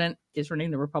president is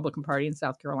running the Republican Party in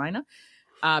South Carolina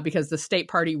because the state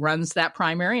party runs that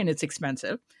primary and it's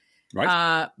expensive.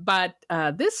 Right. But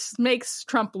this makes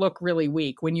Trump look really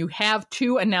weak when you have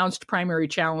 2 announced primary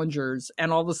challengers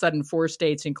and all of a sudden 4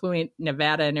 states, including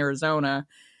Nevada and Arizona,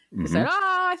 said,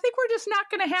 I think we're just not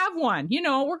going to have one.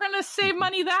 We're going to save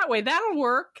money that way. That'll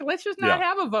work. Let's just not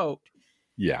have a vote.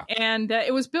 Yeah. And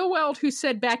it was Bill Weld who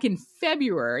said back in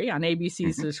February on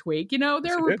ABC's This Week,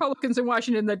 there are Republicans in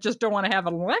Washington that just don't want to have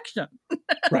an election.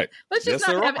 Right. Let's just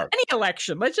not have any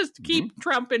election. Let's just keep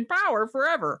Trump in power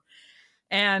forever.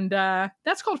 And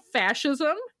that's called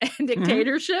fascism and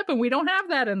dictatorship. And we don't have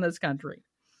that in this country.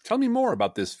 Tell me more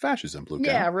about this fascism, Blue.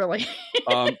 Yeah, really.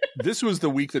 This was the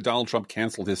week that Donald Trump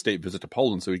canceled his state visit to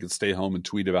Poland so he could stay home and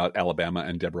tweet about Alabama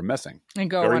and Deborah Messing. And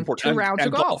go on 2 rounds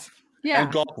of golf. Yeah.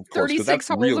 And golf, of course. 36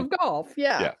 holes of golf.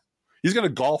 Yeah. He's going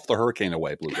to golf the hurricane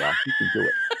away, Blue Gal. He can do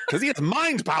it. Because he has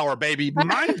mind power, baby.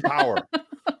 Mind power.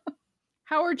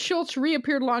 Howard Schultz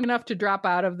reappeared long enough to drop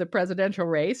out of the presidential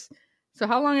race. So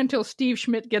how long until Steve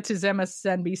Schmidt gets his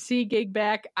MSNBC gig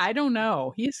back? I don't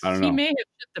know. He may have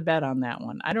shit the bed on that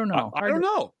one. I don't know. I don't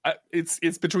know.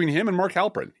 It's between him and Mark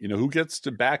Halperin. Who gets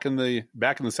to back in the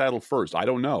saddle first? I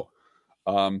don't know.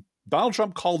 Donald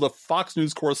Trump called a Fox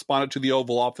News correspondent to the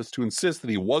Oval Office to insist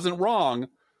that he wasn't wrong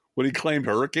when he claimed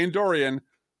Hurricane Dorian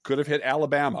could have hit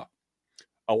Alabama.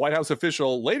 A White House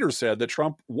official later said that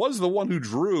Trump was the one who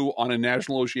drew on a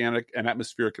National Oceanic and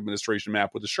Atmospheric Administration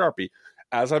map with a Sharpie.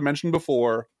 As I mentioned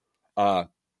before,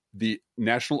 the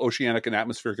National Oceanic and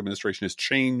Atmospheric Administration has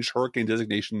changed hurricane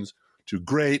designations to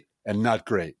great and not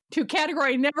great. To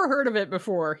category, never heard of it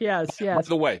before. Yes. By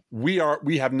the way, we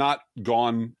have not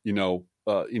gone,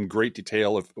 in great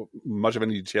detail, if much of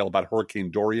any detail, about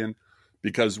Hurricane Dorian,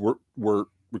 because we're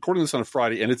recording this on a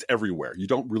Friday and it's everywhere. You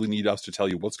don't really need us to tell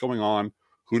you what's going on,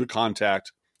 who to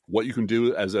contact, what you can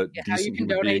do as a decent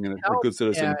human being and a good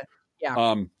citizen.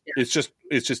 It's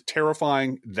just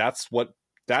terrifying. That's what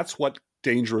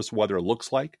dangerous weather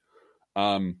looks like.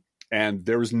 And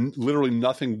there's literally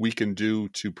nothing we can do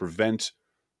to prevent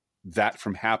that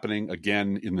from happening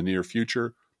again in the near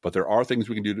future. but there are things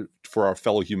we can do for our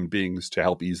fellow human beings to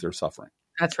help ease their suffering.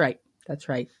 That's right. That's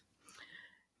right.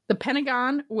 The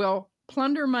Pentagon will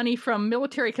plunder money from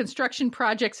military construction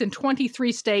projects in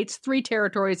 23 states, 3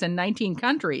 territories, and 19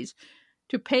 countries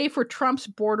to pay for Trump's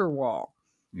border wall.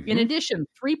 Mm-hmm. In addition,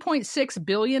 $3.6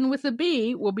 billion with a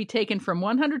B will be taken from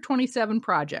 127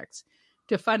 projects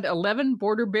to fund 11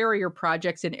 border barrier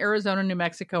projects in Arizona, New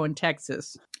Mexico, and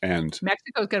Texas. And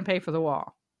Mexico's going to pay for the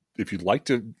wall. If you'd like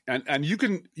to, and you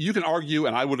can argue,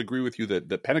 and I would agree with you that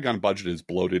the Pentagon budget is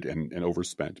bloated and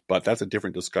overspent, but that's a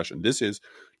different discussion. This is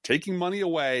taking money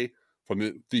away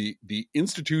from the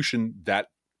institution that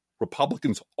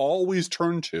Republicans always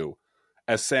turn to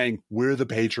as saying, we're the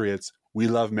patriots, we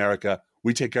love America,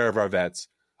 we take care of our vets,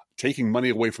 taking money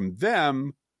away from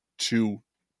them to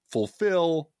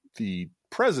fulfill the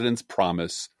president's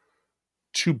promise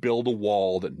to build a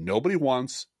wall that nobody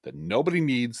wants, that nobody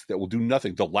needs, that will do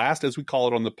nothing. The last, as we call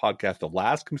it on the podcast, the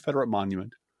last Confederate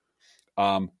monument.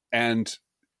 And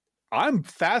I'm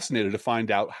fascinated to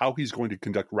find out how he's going to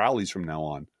conduct rallies from now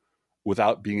on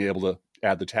without being able to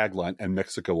add the tagline, and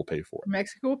Mexico will pay for it.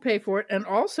 Mexico will pay for it. And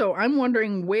also, I'm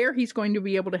wondering where he's going to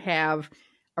be able to have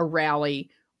a rally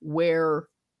where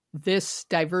this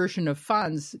diversion of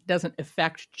funds doesn't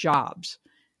affect jobs.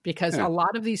 Because a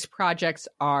lot of these projects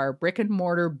are brick and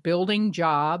mortar building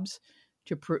jobs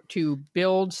to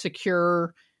build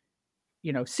secure,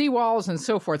 seawalls and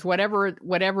so forth. Whatever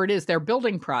it is, they're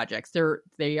building projects.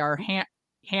 They are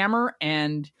hammer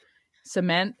and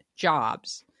cement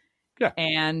jobs. Yeah,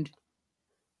 and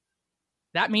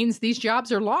that means these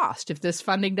jobs are lost if this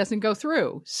funding doesn't go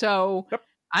through. So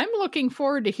I'm looking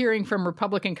forward to hearing from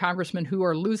Republican congressmen who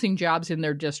are losing jobs in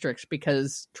their districts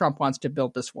because Trump wants to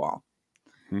build this wall.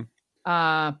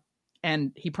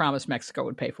 And he promised Mexico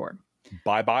would pay for it.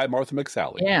 Bye-bye, Martha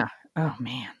McSally. Yeah. Oh,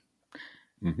 man.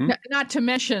 Mm-hmm. Not to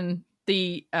mention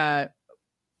the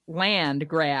land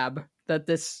grab that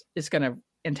this is going to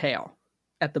entail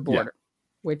at the border,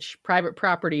 which private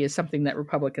property is something that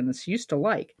Republicans used to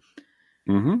like.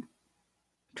 Mm-hmm.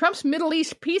 Trump's Middle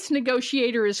East peace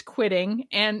negotiator is quitting.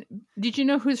 And did you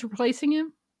know who's replacing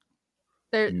him?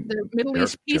 The Middle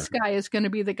East peace guy is going to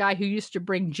be the guy who used to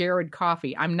bring Jared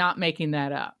coffee. I'm not making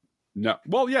that up. No.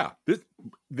 Well, yeah.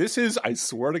 This is, I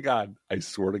swear to God,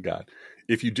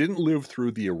 if you didn't live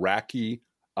through the Iraqi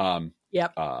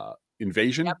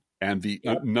invasion and the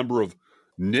number of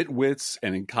nitwits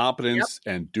and incompetents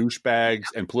and douchebags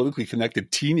and politically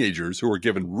connected teenagers who were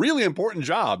given really important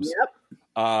jobs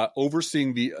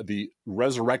overseeing the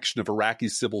resurrection of Iraqi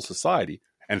civil society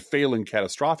and failing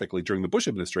catastrophically during the Bush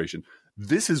administration,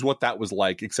 this is what that was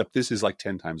like, except this is like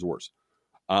 10 times worse.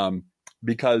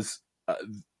 Because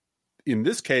in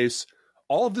this case,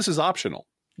 all of this is optional.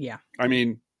 Yeah. I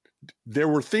mean, there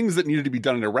were things that needed to be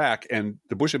done in Iraq, and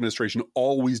the Bush administration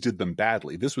always did them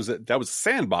badly. That was a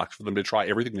sandbox for them to try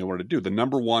everything they wanted to do.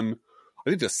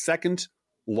 The second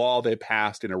law they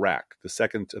passed in Iraq,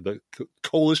 the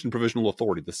Coalition Provisional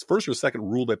Authority, the first or second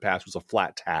rule they passed was a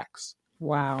flat tax.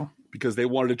 Wow. Because they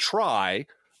wanted to try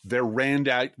their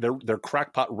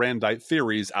crackpot Randite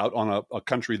theories out on a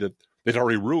country that they'd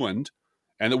already ruined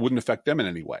and that wouldn't affect them in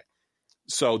any way.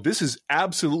 So this is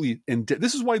absolutely,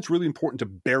 this is why it's really important to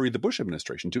bury the Bush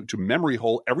administration, to memory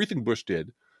hole everything Bush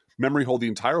did, memory hole the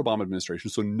entire Obama administration,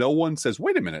 so no one says,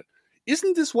 wait a minute,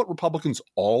 isn't this what Republicans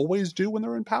always do when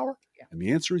they're in power? Yeah. And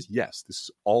the answer is yes, this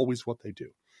is always what they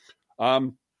do.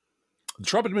 The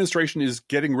Trump administration is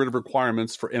getting rid of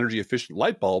requirements for energy-efficient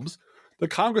light bulbs that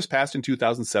Congress passed in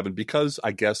 2007 because,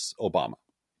 I guess, Obama.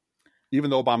 Even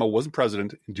though Obama wasn't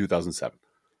president in 2007.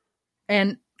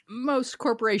 And most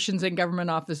corporations and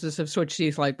government offices have switched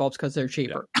these light bulbs because they're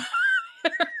cheaper.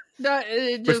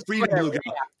 Yeah. But freedom, blue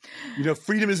gal.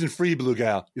 Freedom isn't free, blue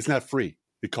gal. It's not free.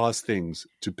 It costs things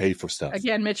to pay for stuff.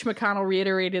 Again, Mitch McConnell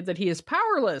reiterated that he is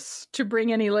powerless to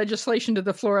bring any legislation to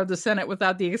the floor of the Senate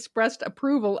without the expressed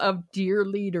approval of dear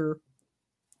leader.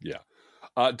 Yeah.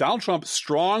 Donald Trump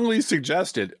strongly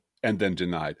suggested, and then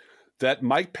denied, that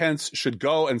Mike Pence should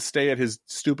go and stay at his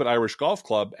stupid Irish golf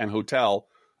club and hotel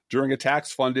during a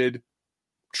tax-funded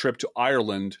trip to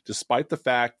Ireland, despite the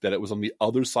fact that it was on the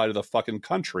other side of the fucking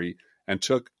country and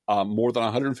took more than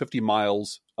 150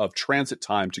 miles of transit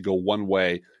time to go one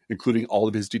way, including all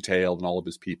of his detail and all of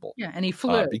his people. Yeah, and he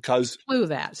flew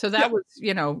that. So that was,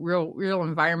 real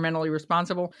environmentally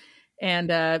responsible.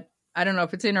 And I don't know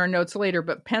if it's in our notes later,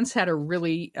 but Pence had a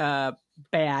really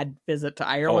bad visit to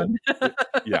Ireland.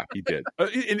 Yeah, he did.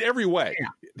 In every way. Yeah.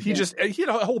 He had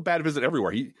a whole bad visit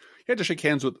everywhere. He had to shake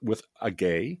hands with a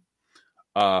gay.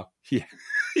 He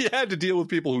He had to deal with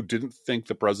people who didn't think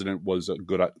the president was a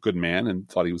good man and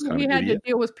thought he was kind of an idiot. He had to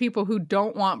deal with people who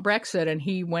don't want Brexit, and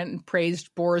he went and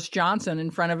praised Boris Johnson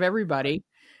in front of everybody,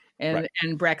 and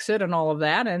Brexit and all of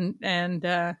that,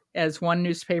 and as one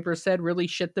newspaper said, really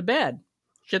shit the bed,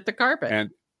 shit the carpet.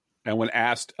 And when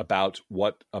asked about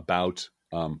what about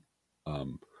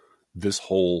this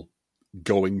whole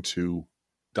going to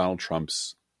Donald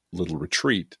Trump's little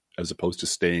retreat as opposed to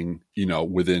staying,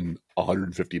 within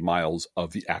 150 miles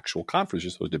of the actual conference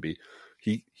you're supposed to be,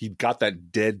 he got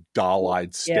that dead,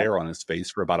 doll-eyed stare on his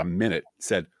face for about a minute.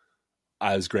 Said,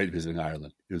 "I was great visiting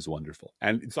Ireland. It was wonderful."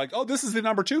 And it's like, oh, this is the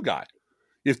number 2 guy.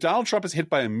 If Donald Trump is hit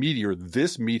by a meteor,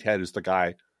 this meathead is the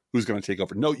guy who's going to take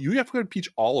over. No, you have to impeach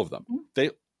all of them.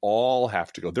 They all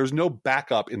have to go. There's no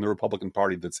backup in the Republican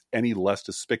Party that's any less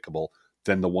despicable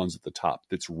than the ones at the top.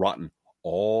 That's rotten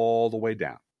all the way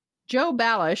down. Joe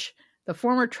Balish, the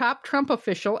former top Trump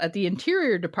official at the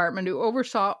Interior Department who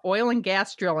oversaw oil and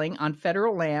gas drilling on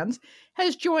federal lands,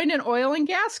 has joined an oil and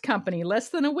gas company less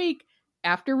than a week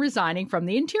after resigning from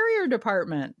the Interior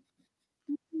Department.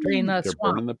 Drain the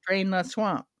swamp. Drain the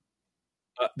swamp.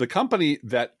 The company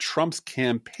that Trump's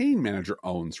campaign manager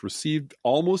owns received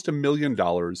almost $1 million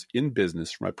in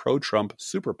business from a pro-Trump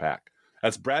super PAC.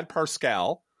 That's Brad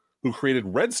Parscale, who created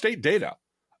Red State Data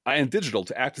and Digital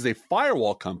to act as a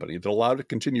firewall company that allowed it to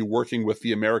continue working with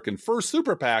the American First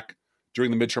super PAC during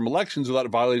the midterm elections without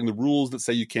violating the rules that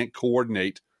say you can't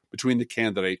coordinate between the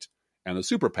candidate and the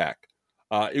super PAC.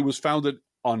 It was founded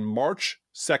on March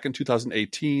 2nd,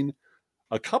 2018,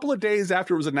 a couple of days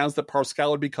after it was announced that Parscale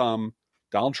would become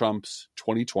Donald Trump's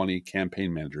 2020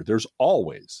 campaign manager. There's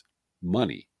always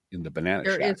money in the banana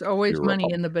shack. There is always money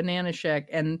in the banana shack.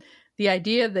 And the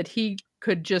idea that he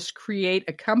could just create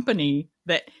a company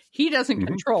that he doesn't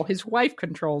control, his wife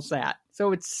controls that.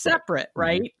 So it's separate,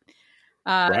 right?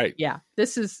 Right. Yeah.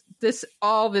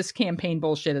 All this campaign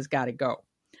bullshit has got to go.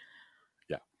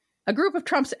 Yeah. A group of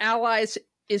Trump's allies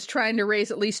is trying to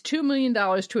raise at least $2 million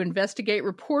to investigate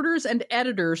reporters and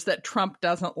editors that Trump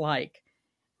doesn't like.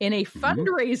 In a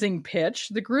fundraising pitch,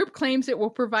 the group claims it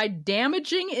will provide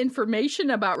damaging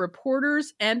information about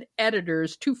reporters and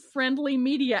editors to friendly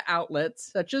media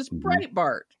outlets such as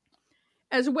Breitbart,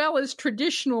 as well as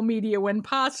traditional media when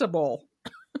possible.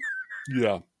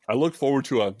 Yeah. I look forward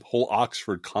to a whole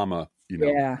Oxford comma,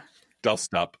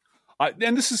 dust up.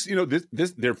 And this is,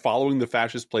 this they're following the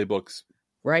fascist playbooks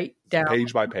right down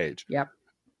page by page. Yep.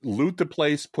 Loot the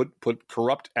place, put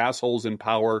corrupt assholes in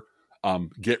power,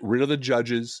 get rid of the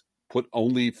judges, put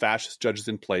only fascist judges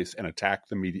in place, and attack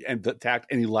the media and attack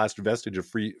any last vestige of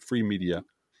free media,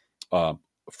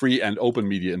 free and open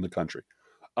media in the country.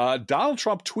 Donald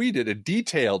Trump tweeted a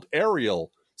detailed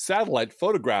aerial satellite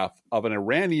photograph of an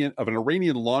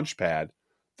Iranian launch pad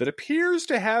that appears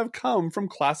to have come from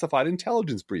classified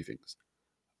intelligence briefings,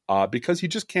 because he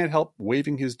just can't help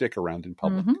waving his dick around in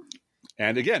public.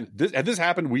 And again, this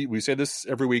happened. We say this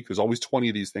every week. There's always 20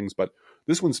 of these things, but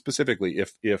this one specifically,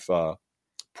 if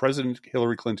President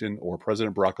Hillary Clinton or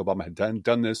President Barack Obama had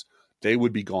done this, they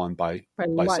would be gone by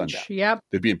sundown. Yep.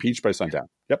 They'd be impeached by sundown.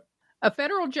 Yep. A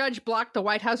federal judge blocked the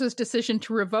White House's decision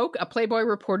to revoke a Playboy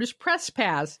reporter's press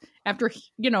pass after,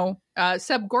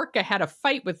 Seb Gorka had a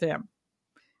fight with him.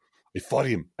 I fought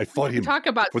him. Talk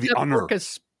about for the Seb honor.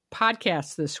 Gorka's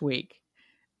podcast this week.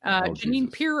 Janine Jesus.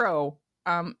 Pirro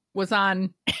was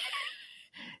on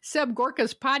Seb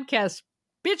Gorka's podcast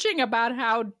bitching about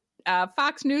how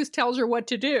Fox News tells her what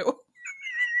to do.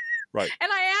 Right.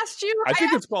 And I asked you, I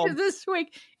think it's called this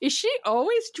week, is she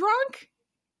always drunk?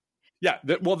 Yeah.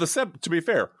 The Seb, to be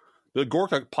fair, the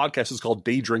Gorka podcast is called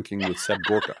Day Drinking with Seb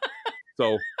Gorka.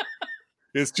 So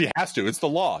she has to. It's the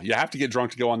law. You have to get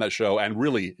drunk to go on that show. And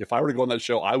really, if I were to go on that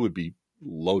show, I would be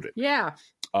loaded. Yeah.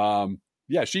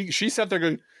 Yeah. She sat there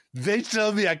going, they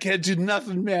tell me I can't do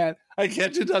nothing, man. I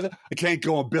can't do nothing. I can't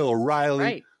go on Bill O'Reilly.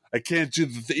 Right. I can't do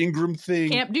the Ingram thing.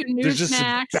 Can't do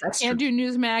Newsmax. I can't do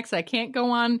Newsmax. I can't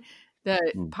go on the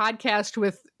podcast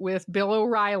with Bill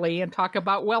O'Reilly and talk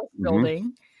about wealth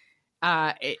building.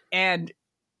 And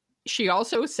she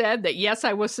also said that, yes,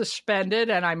 I was suspended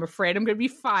and I'm afraid I'm going to be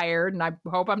fired. And I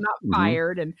hope I'm not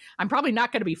fired. And I'm probably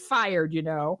not going to be fired,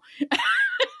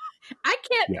 I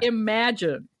can't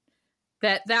imagine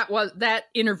that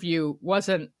interview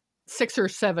wasn't 6 or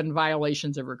 7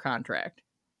 violations of her contract.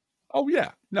 Oh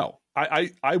yeah, no.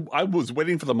 I was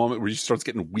waiting for the moment where she starts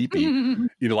getting weepy,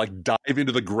 like dive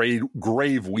into the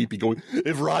grave weepy, going,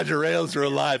 if Roger Ailes are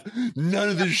alive, none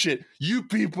of this shit. You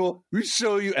people, we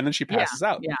show you, and then she passes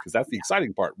out because that's the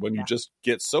exciting part when you just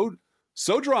get so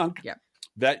drunk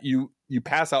that you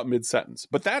pass out mid sentence.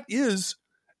 But that is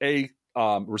a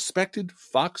respected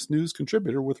Fox News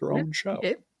contributor with her own show.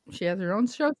 She has her own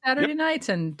show Saturday nights,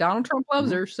 and Donald Trump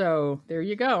loves her. So there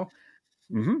you go.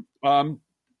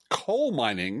 Coal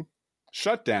mining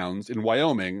shutdowns in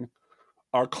Wyoming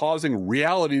are causing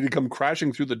reality to come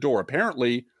crashing through the door.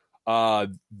 Apparently,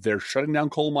 they're shutting down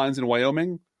coal mines in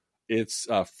Wyoming. It's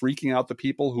freaking out the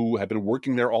people who have been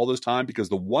working there all this time, because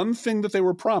the one thing that they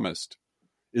were promised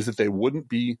is that they wouldn't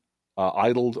be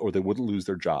idled or they wouldn't lose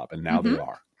their job. And now they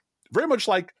are. Very much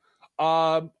like,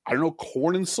 I don't know,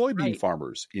 corn and soybean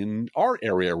farmers in our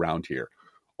area around here,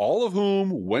 all of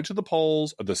whom went to the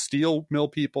polls, the steel mill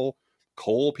people,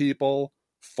 coal people,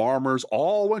 farmers,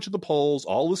 all went to the polls,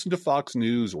 all listened to Fox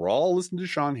News. We're all listening to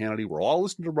Sean Hannity. We're all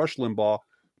listening to Rush Limbaugh,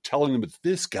 telling them that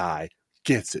this guy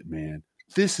gets it, man.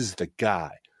 This is the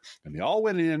guy. And they all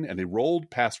went in and they rolled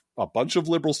past a bunch of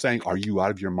liberals saying, are you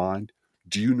out of your mind?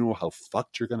 Do you know how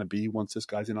fucked you're going to be once this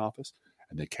guy's in office?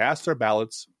 And they cast their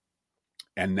ballots.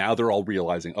 And now they're all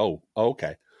realizing, oh,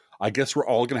 okay, I guess we're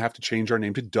all going to have to change our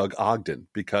name to Doug Ogden,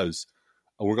 because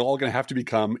we're all going to have to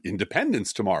become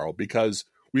independents tomorrow, because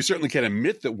we certainly can't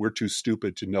admit that we're too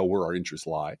stupid to know where our interests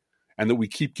lie and that we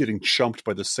keep getting chumped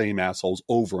by the same assholes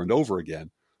over and over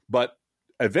again. But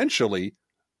eventually,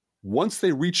 once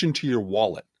they reach into your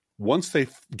wallet, once they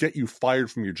get you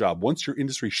fired from your job, once your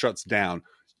industry shuts down,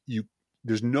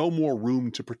 there's no more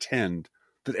room to pretend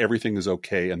that everything is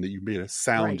okay and that you made a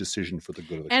sound decision for the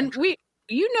good of the country. And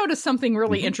you noticed something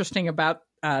really interesting about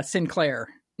Sinclair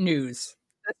News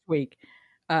this week.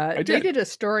 They did a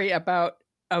story about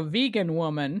a vegan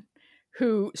woman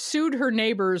who sued her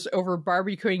neighbors over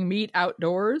barbecuing meat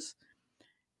outdoors.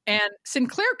 And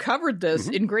Sinclair covered this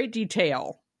in great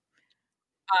detail.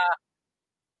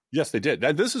 Yes, they did.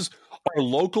 This is our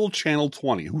local Channel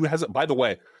 20, who has, by the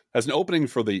way, has an opening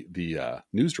for the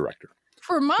news director.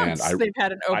 For months, they've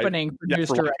had an opening for news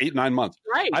director. Like 8-9 months.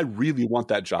 Right. I really want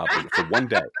that job for one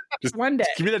day. Just one day.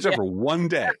 Give me that job for one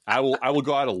day. I will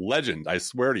go out a legend. I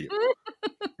swear to you.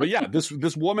 But yeah,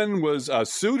 this woman was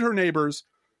sued her neighbors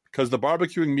because the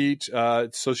barbecuing meat.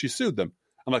 So she sued them.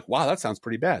 I'm like, wow, that sounds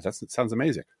pretty bad. That sounds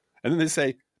amazing. And then they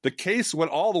say the case went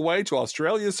all the way to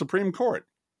Australia's Supreme Court.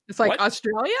 It's like, what?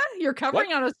 Australia? You're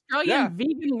covering an Australian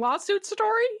vegan lawsuit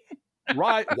story?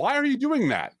 Right. Why are you doing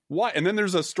that? Why? And then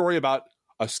there's a story about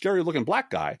a scary looking black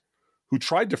guy who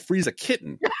tried to freeze a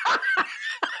kitten.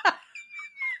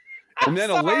 And then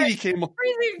a lady came.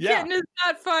 Freezing a kitten is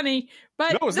not funny.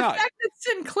 But the fact that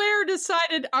Sinclair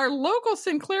decided, our local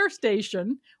Sinclair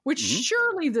station, which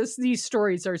surely these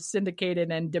stories are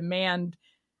syndicated and demand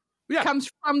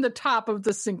comes from the top of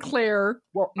the Sinclair.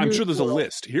 Well, I'm sure there's a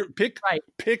list here. Pick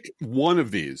one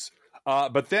of these.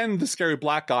 But then the scary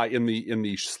black guy in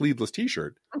the sleeveless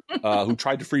T-shirt who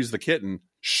tried to freeze the kitten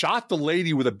shot the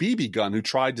lady with a BB gun who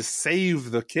tried to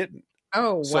save the kitten.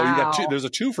 Oh, wow. So you got there's a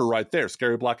twofer right there.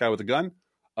 Scary black guy with a gun,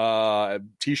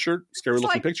 T-shirt, scary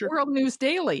looking picture. World News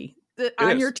Daily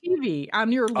on your TV,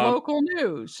 on your local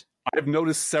news. I've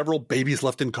noticed several babies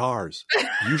left in cars,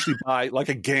 usually by like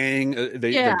a gang.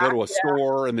 They go to a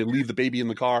store and they leave the baby in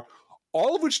the car,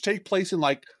 all of which take place in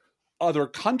like other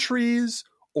countries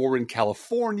or in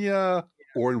California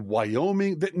or in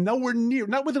Wyoming, that nowhere near,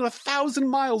 not within 1,000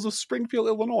 miles of Springfield,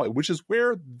 Illinois, which is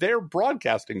where they're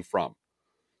broadcasting from.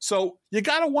 So you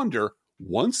got to wonder,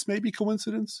 once maybe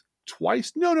coincidence,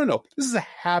 twice. No. This is a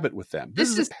habit with them. This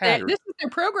is a pattern. This is their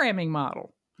programming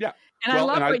model. Yeah. And I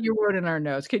love what you wrote in our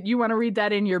notes. You want to read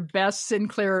that in your best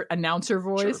Sinclair announcer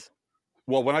voice? Sure.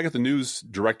 Well, when I get the news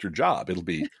director job, it'll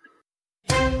be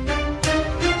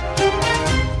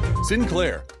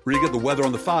Sinclair, where you get the weather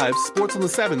on the 5s, sports on the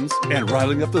 7s, and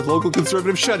riling up the local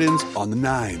conservative shut-ins on the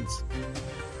 9s.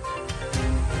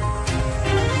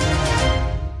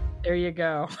 There you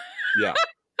go. Yeah.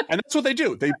 And that's what they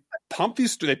do. They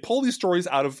pull these stories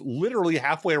out of literally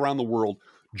halfway around the world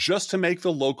just to make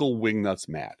the local wingnuts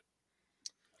mad.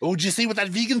 Oh, did you see what that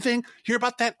vegan thing? Hear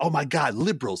about that? Oh my God,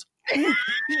 liberals.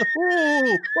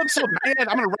 Oh, I'm so mad.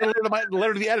 I'm going to write a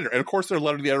letter to the editor. And of course, their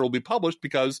letter to the editor will be published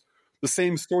because the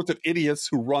same sorts of idiots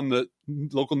who run the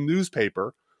local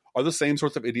newspaper are the same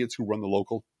sorts of idiots who run the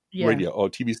local radio or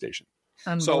TV station.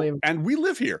 So, and we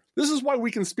live here. This is why we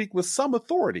can speak with some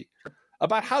authority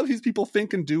about how these people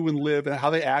think and do and live and how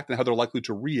they act and how they're likely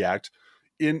to react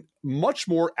in much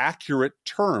more accurate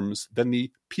terms than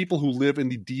the people who live in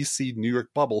the DC, New York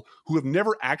bubble who have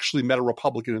never actually met a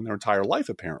Republican in their entire life,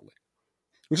 apparently.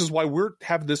 Which is why we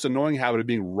have this annoying habit of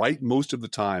being right most of the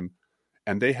time,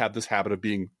 and they have this habit of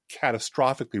being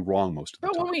catastrophically wrong most of the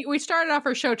time. When we started off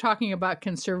our show talking about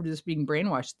conservatives being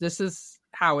brainwashed, this is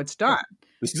how it's done.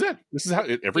 This is it. This is how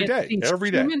every day.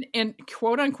 And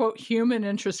quote unquote human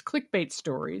interest clickbait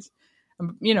stories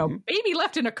baby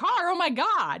left in a car. Oh my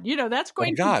God. That's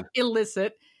going to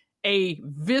elicit a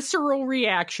visceral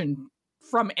reaction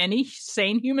from any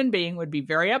sane human being. Would be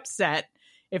very upset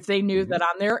if they knew that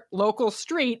on their local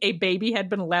street, a baby had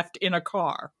been left in a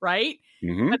car, right?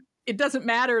 But it doesn't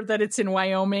matter that it's in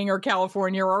Wyoming or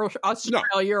California or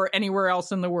Australia or anywhere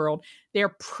else in the world.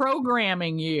 They're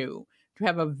programming you to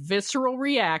have a visceral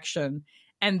reaction,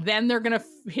 and then they're going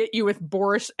to hit you with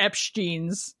Boris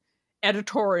Epstein's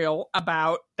editorial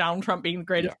about Donald Trump being the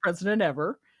greatest president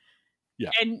ever. Yeah.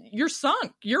 And you're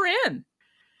sunk. You're in.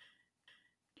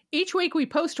 Each week we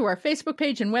post to our Facebook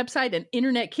page and website an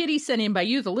Internet Kitty sent in by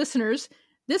you, the listeners.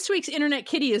 This week's Internet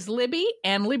Kitty is Libby,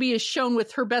 and Libby is shown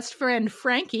with her best friend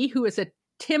Frankie, who is a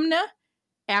Timna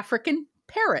African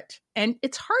parrot. And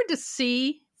it's hard to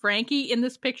see Frankie in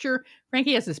this picture.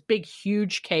 Frankie has this big,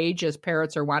 huge cage, as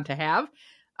parrots are wont to have.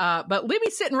 But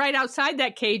Libby's sitting right outside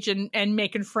that cage and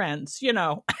making friends,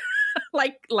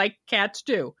 like cats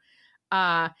do.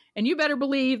 And you better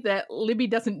believe that Libby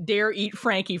doesn't dare eat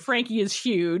Frankie. Frankie is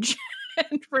huge,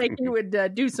 and Frankie would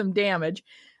do some damage.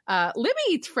 Libby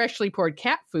eats freshly poured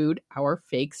cat food, our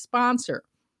fake sponsor.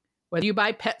 Whether you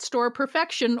buy Pet Store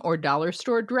Perfection or Dollar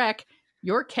Store Drek,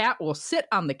 your cat will sit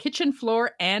on the kitchen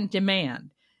floor and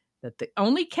demand that the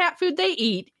only cat food they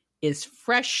eat is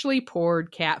freshly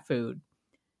poured cat food.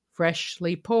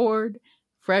 Freshly poured,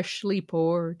 freshly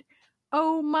poured.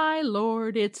 Oh, my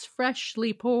Lord, it's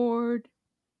freshly poured.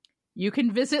 You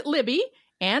can visit Libby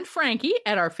and Frankie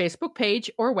at our Facebook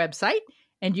page or website,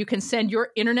 and you can send your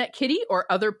Internet Kitty or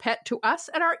other pet to us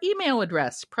at our email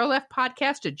address,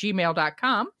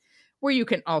 proleftpodcast@gmail.com, where you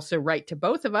can also write to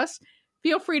both of us.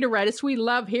 Feel free to write us. We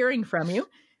love hearing from you.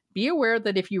 Be aware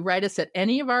that if you write us at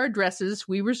any of our addresses,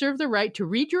 we reserve the right to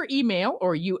read your email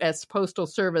or U.S. Postal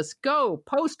Service. Go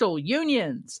Postal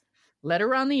Unions!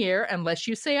 Letter on the air unless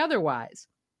you say otherwise.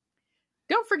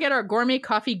 Don't forget our gourmet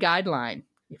coffee guideline.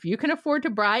 If you can afford to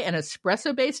buy an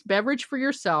espresso-based beverage for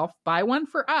yourself, buy one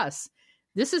for us.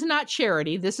 This is not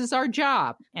charity. This is our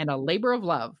job and a labor of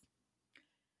love.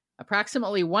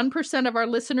 Approximately 1% of our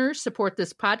listeners support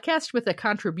this podcast with a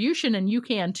contribution, and you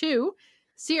can too.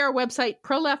 See our website,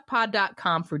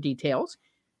 proleftpod.com, for details.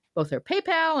 Both our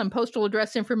PayPal and postal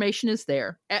address information is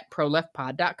there at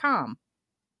proleftpod.com.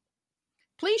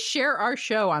 Please share our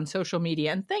show on social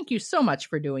media, and thank you so much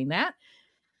for doing that.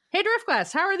 Hey,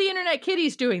 Driftglass, how are the Internet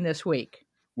Kitties doing this week?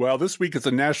 Well, this week it's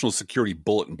a national security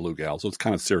bulletin, Blue Gal, so it's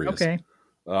kind of serious. Okay.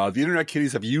 The Internet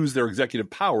Kitties have used their executive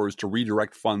powers to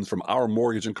redirect funds from our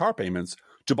mortgage and car payments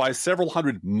to buy several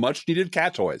hundred much-needed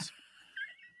cat toys.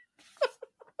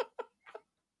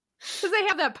 Because they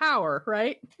have that power,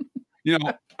 right?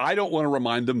 I don't want to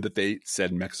remind them that they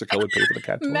said Mexico would pay for the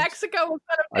cat toys. Mexico was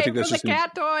going to pay for the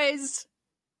cat toys.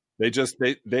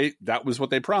 That was what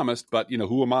they promised, but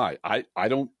who am I? I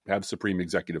don't have supreme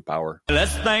executive power.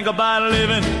 Let's think about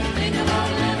living.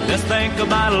 Let's think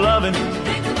about loving.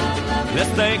 Let's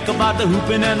think about the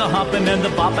hooping and the hopping and the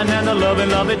bopping and the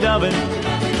lovey-dovey.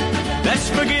 Let's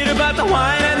forget about the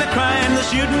whine and the crying, the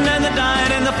shooting and the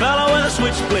dying, and the fellow with a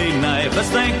switchblade knife. Let's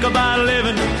think about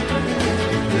living.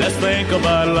 Let's think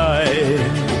about life.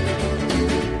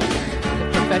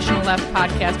 Professional Left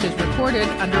podcast is recorded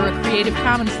under a Creative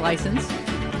Commons license.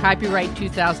 Copyright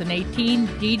 2018,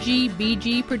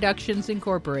 DGBG Productions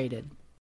Incorporated.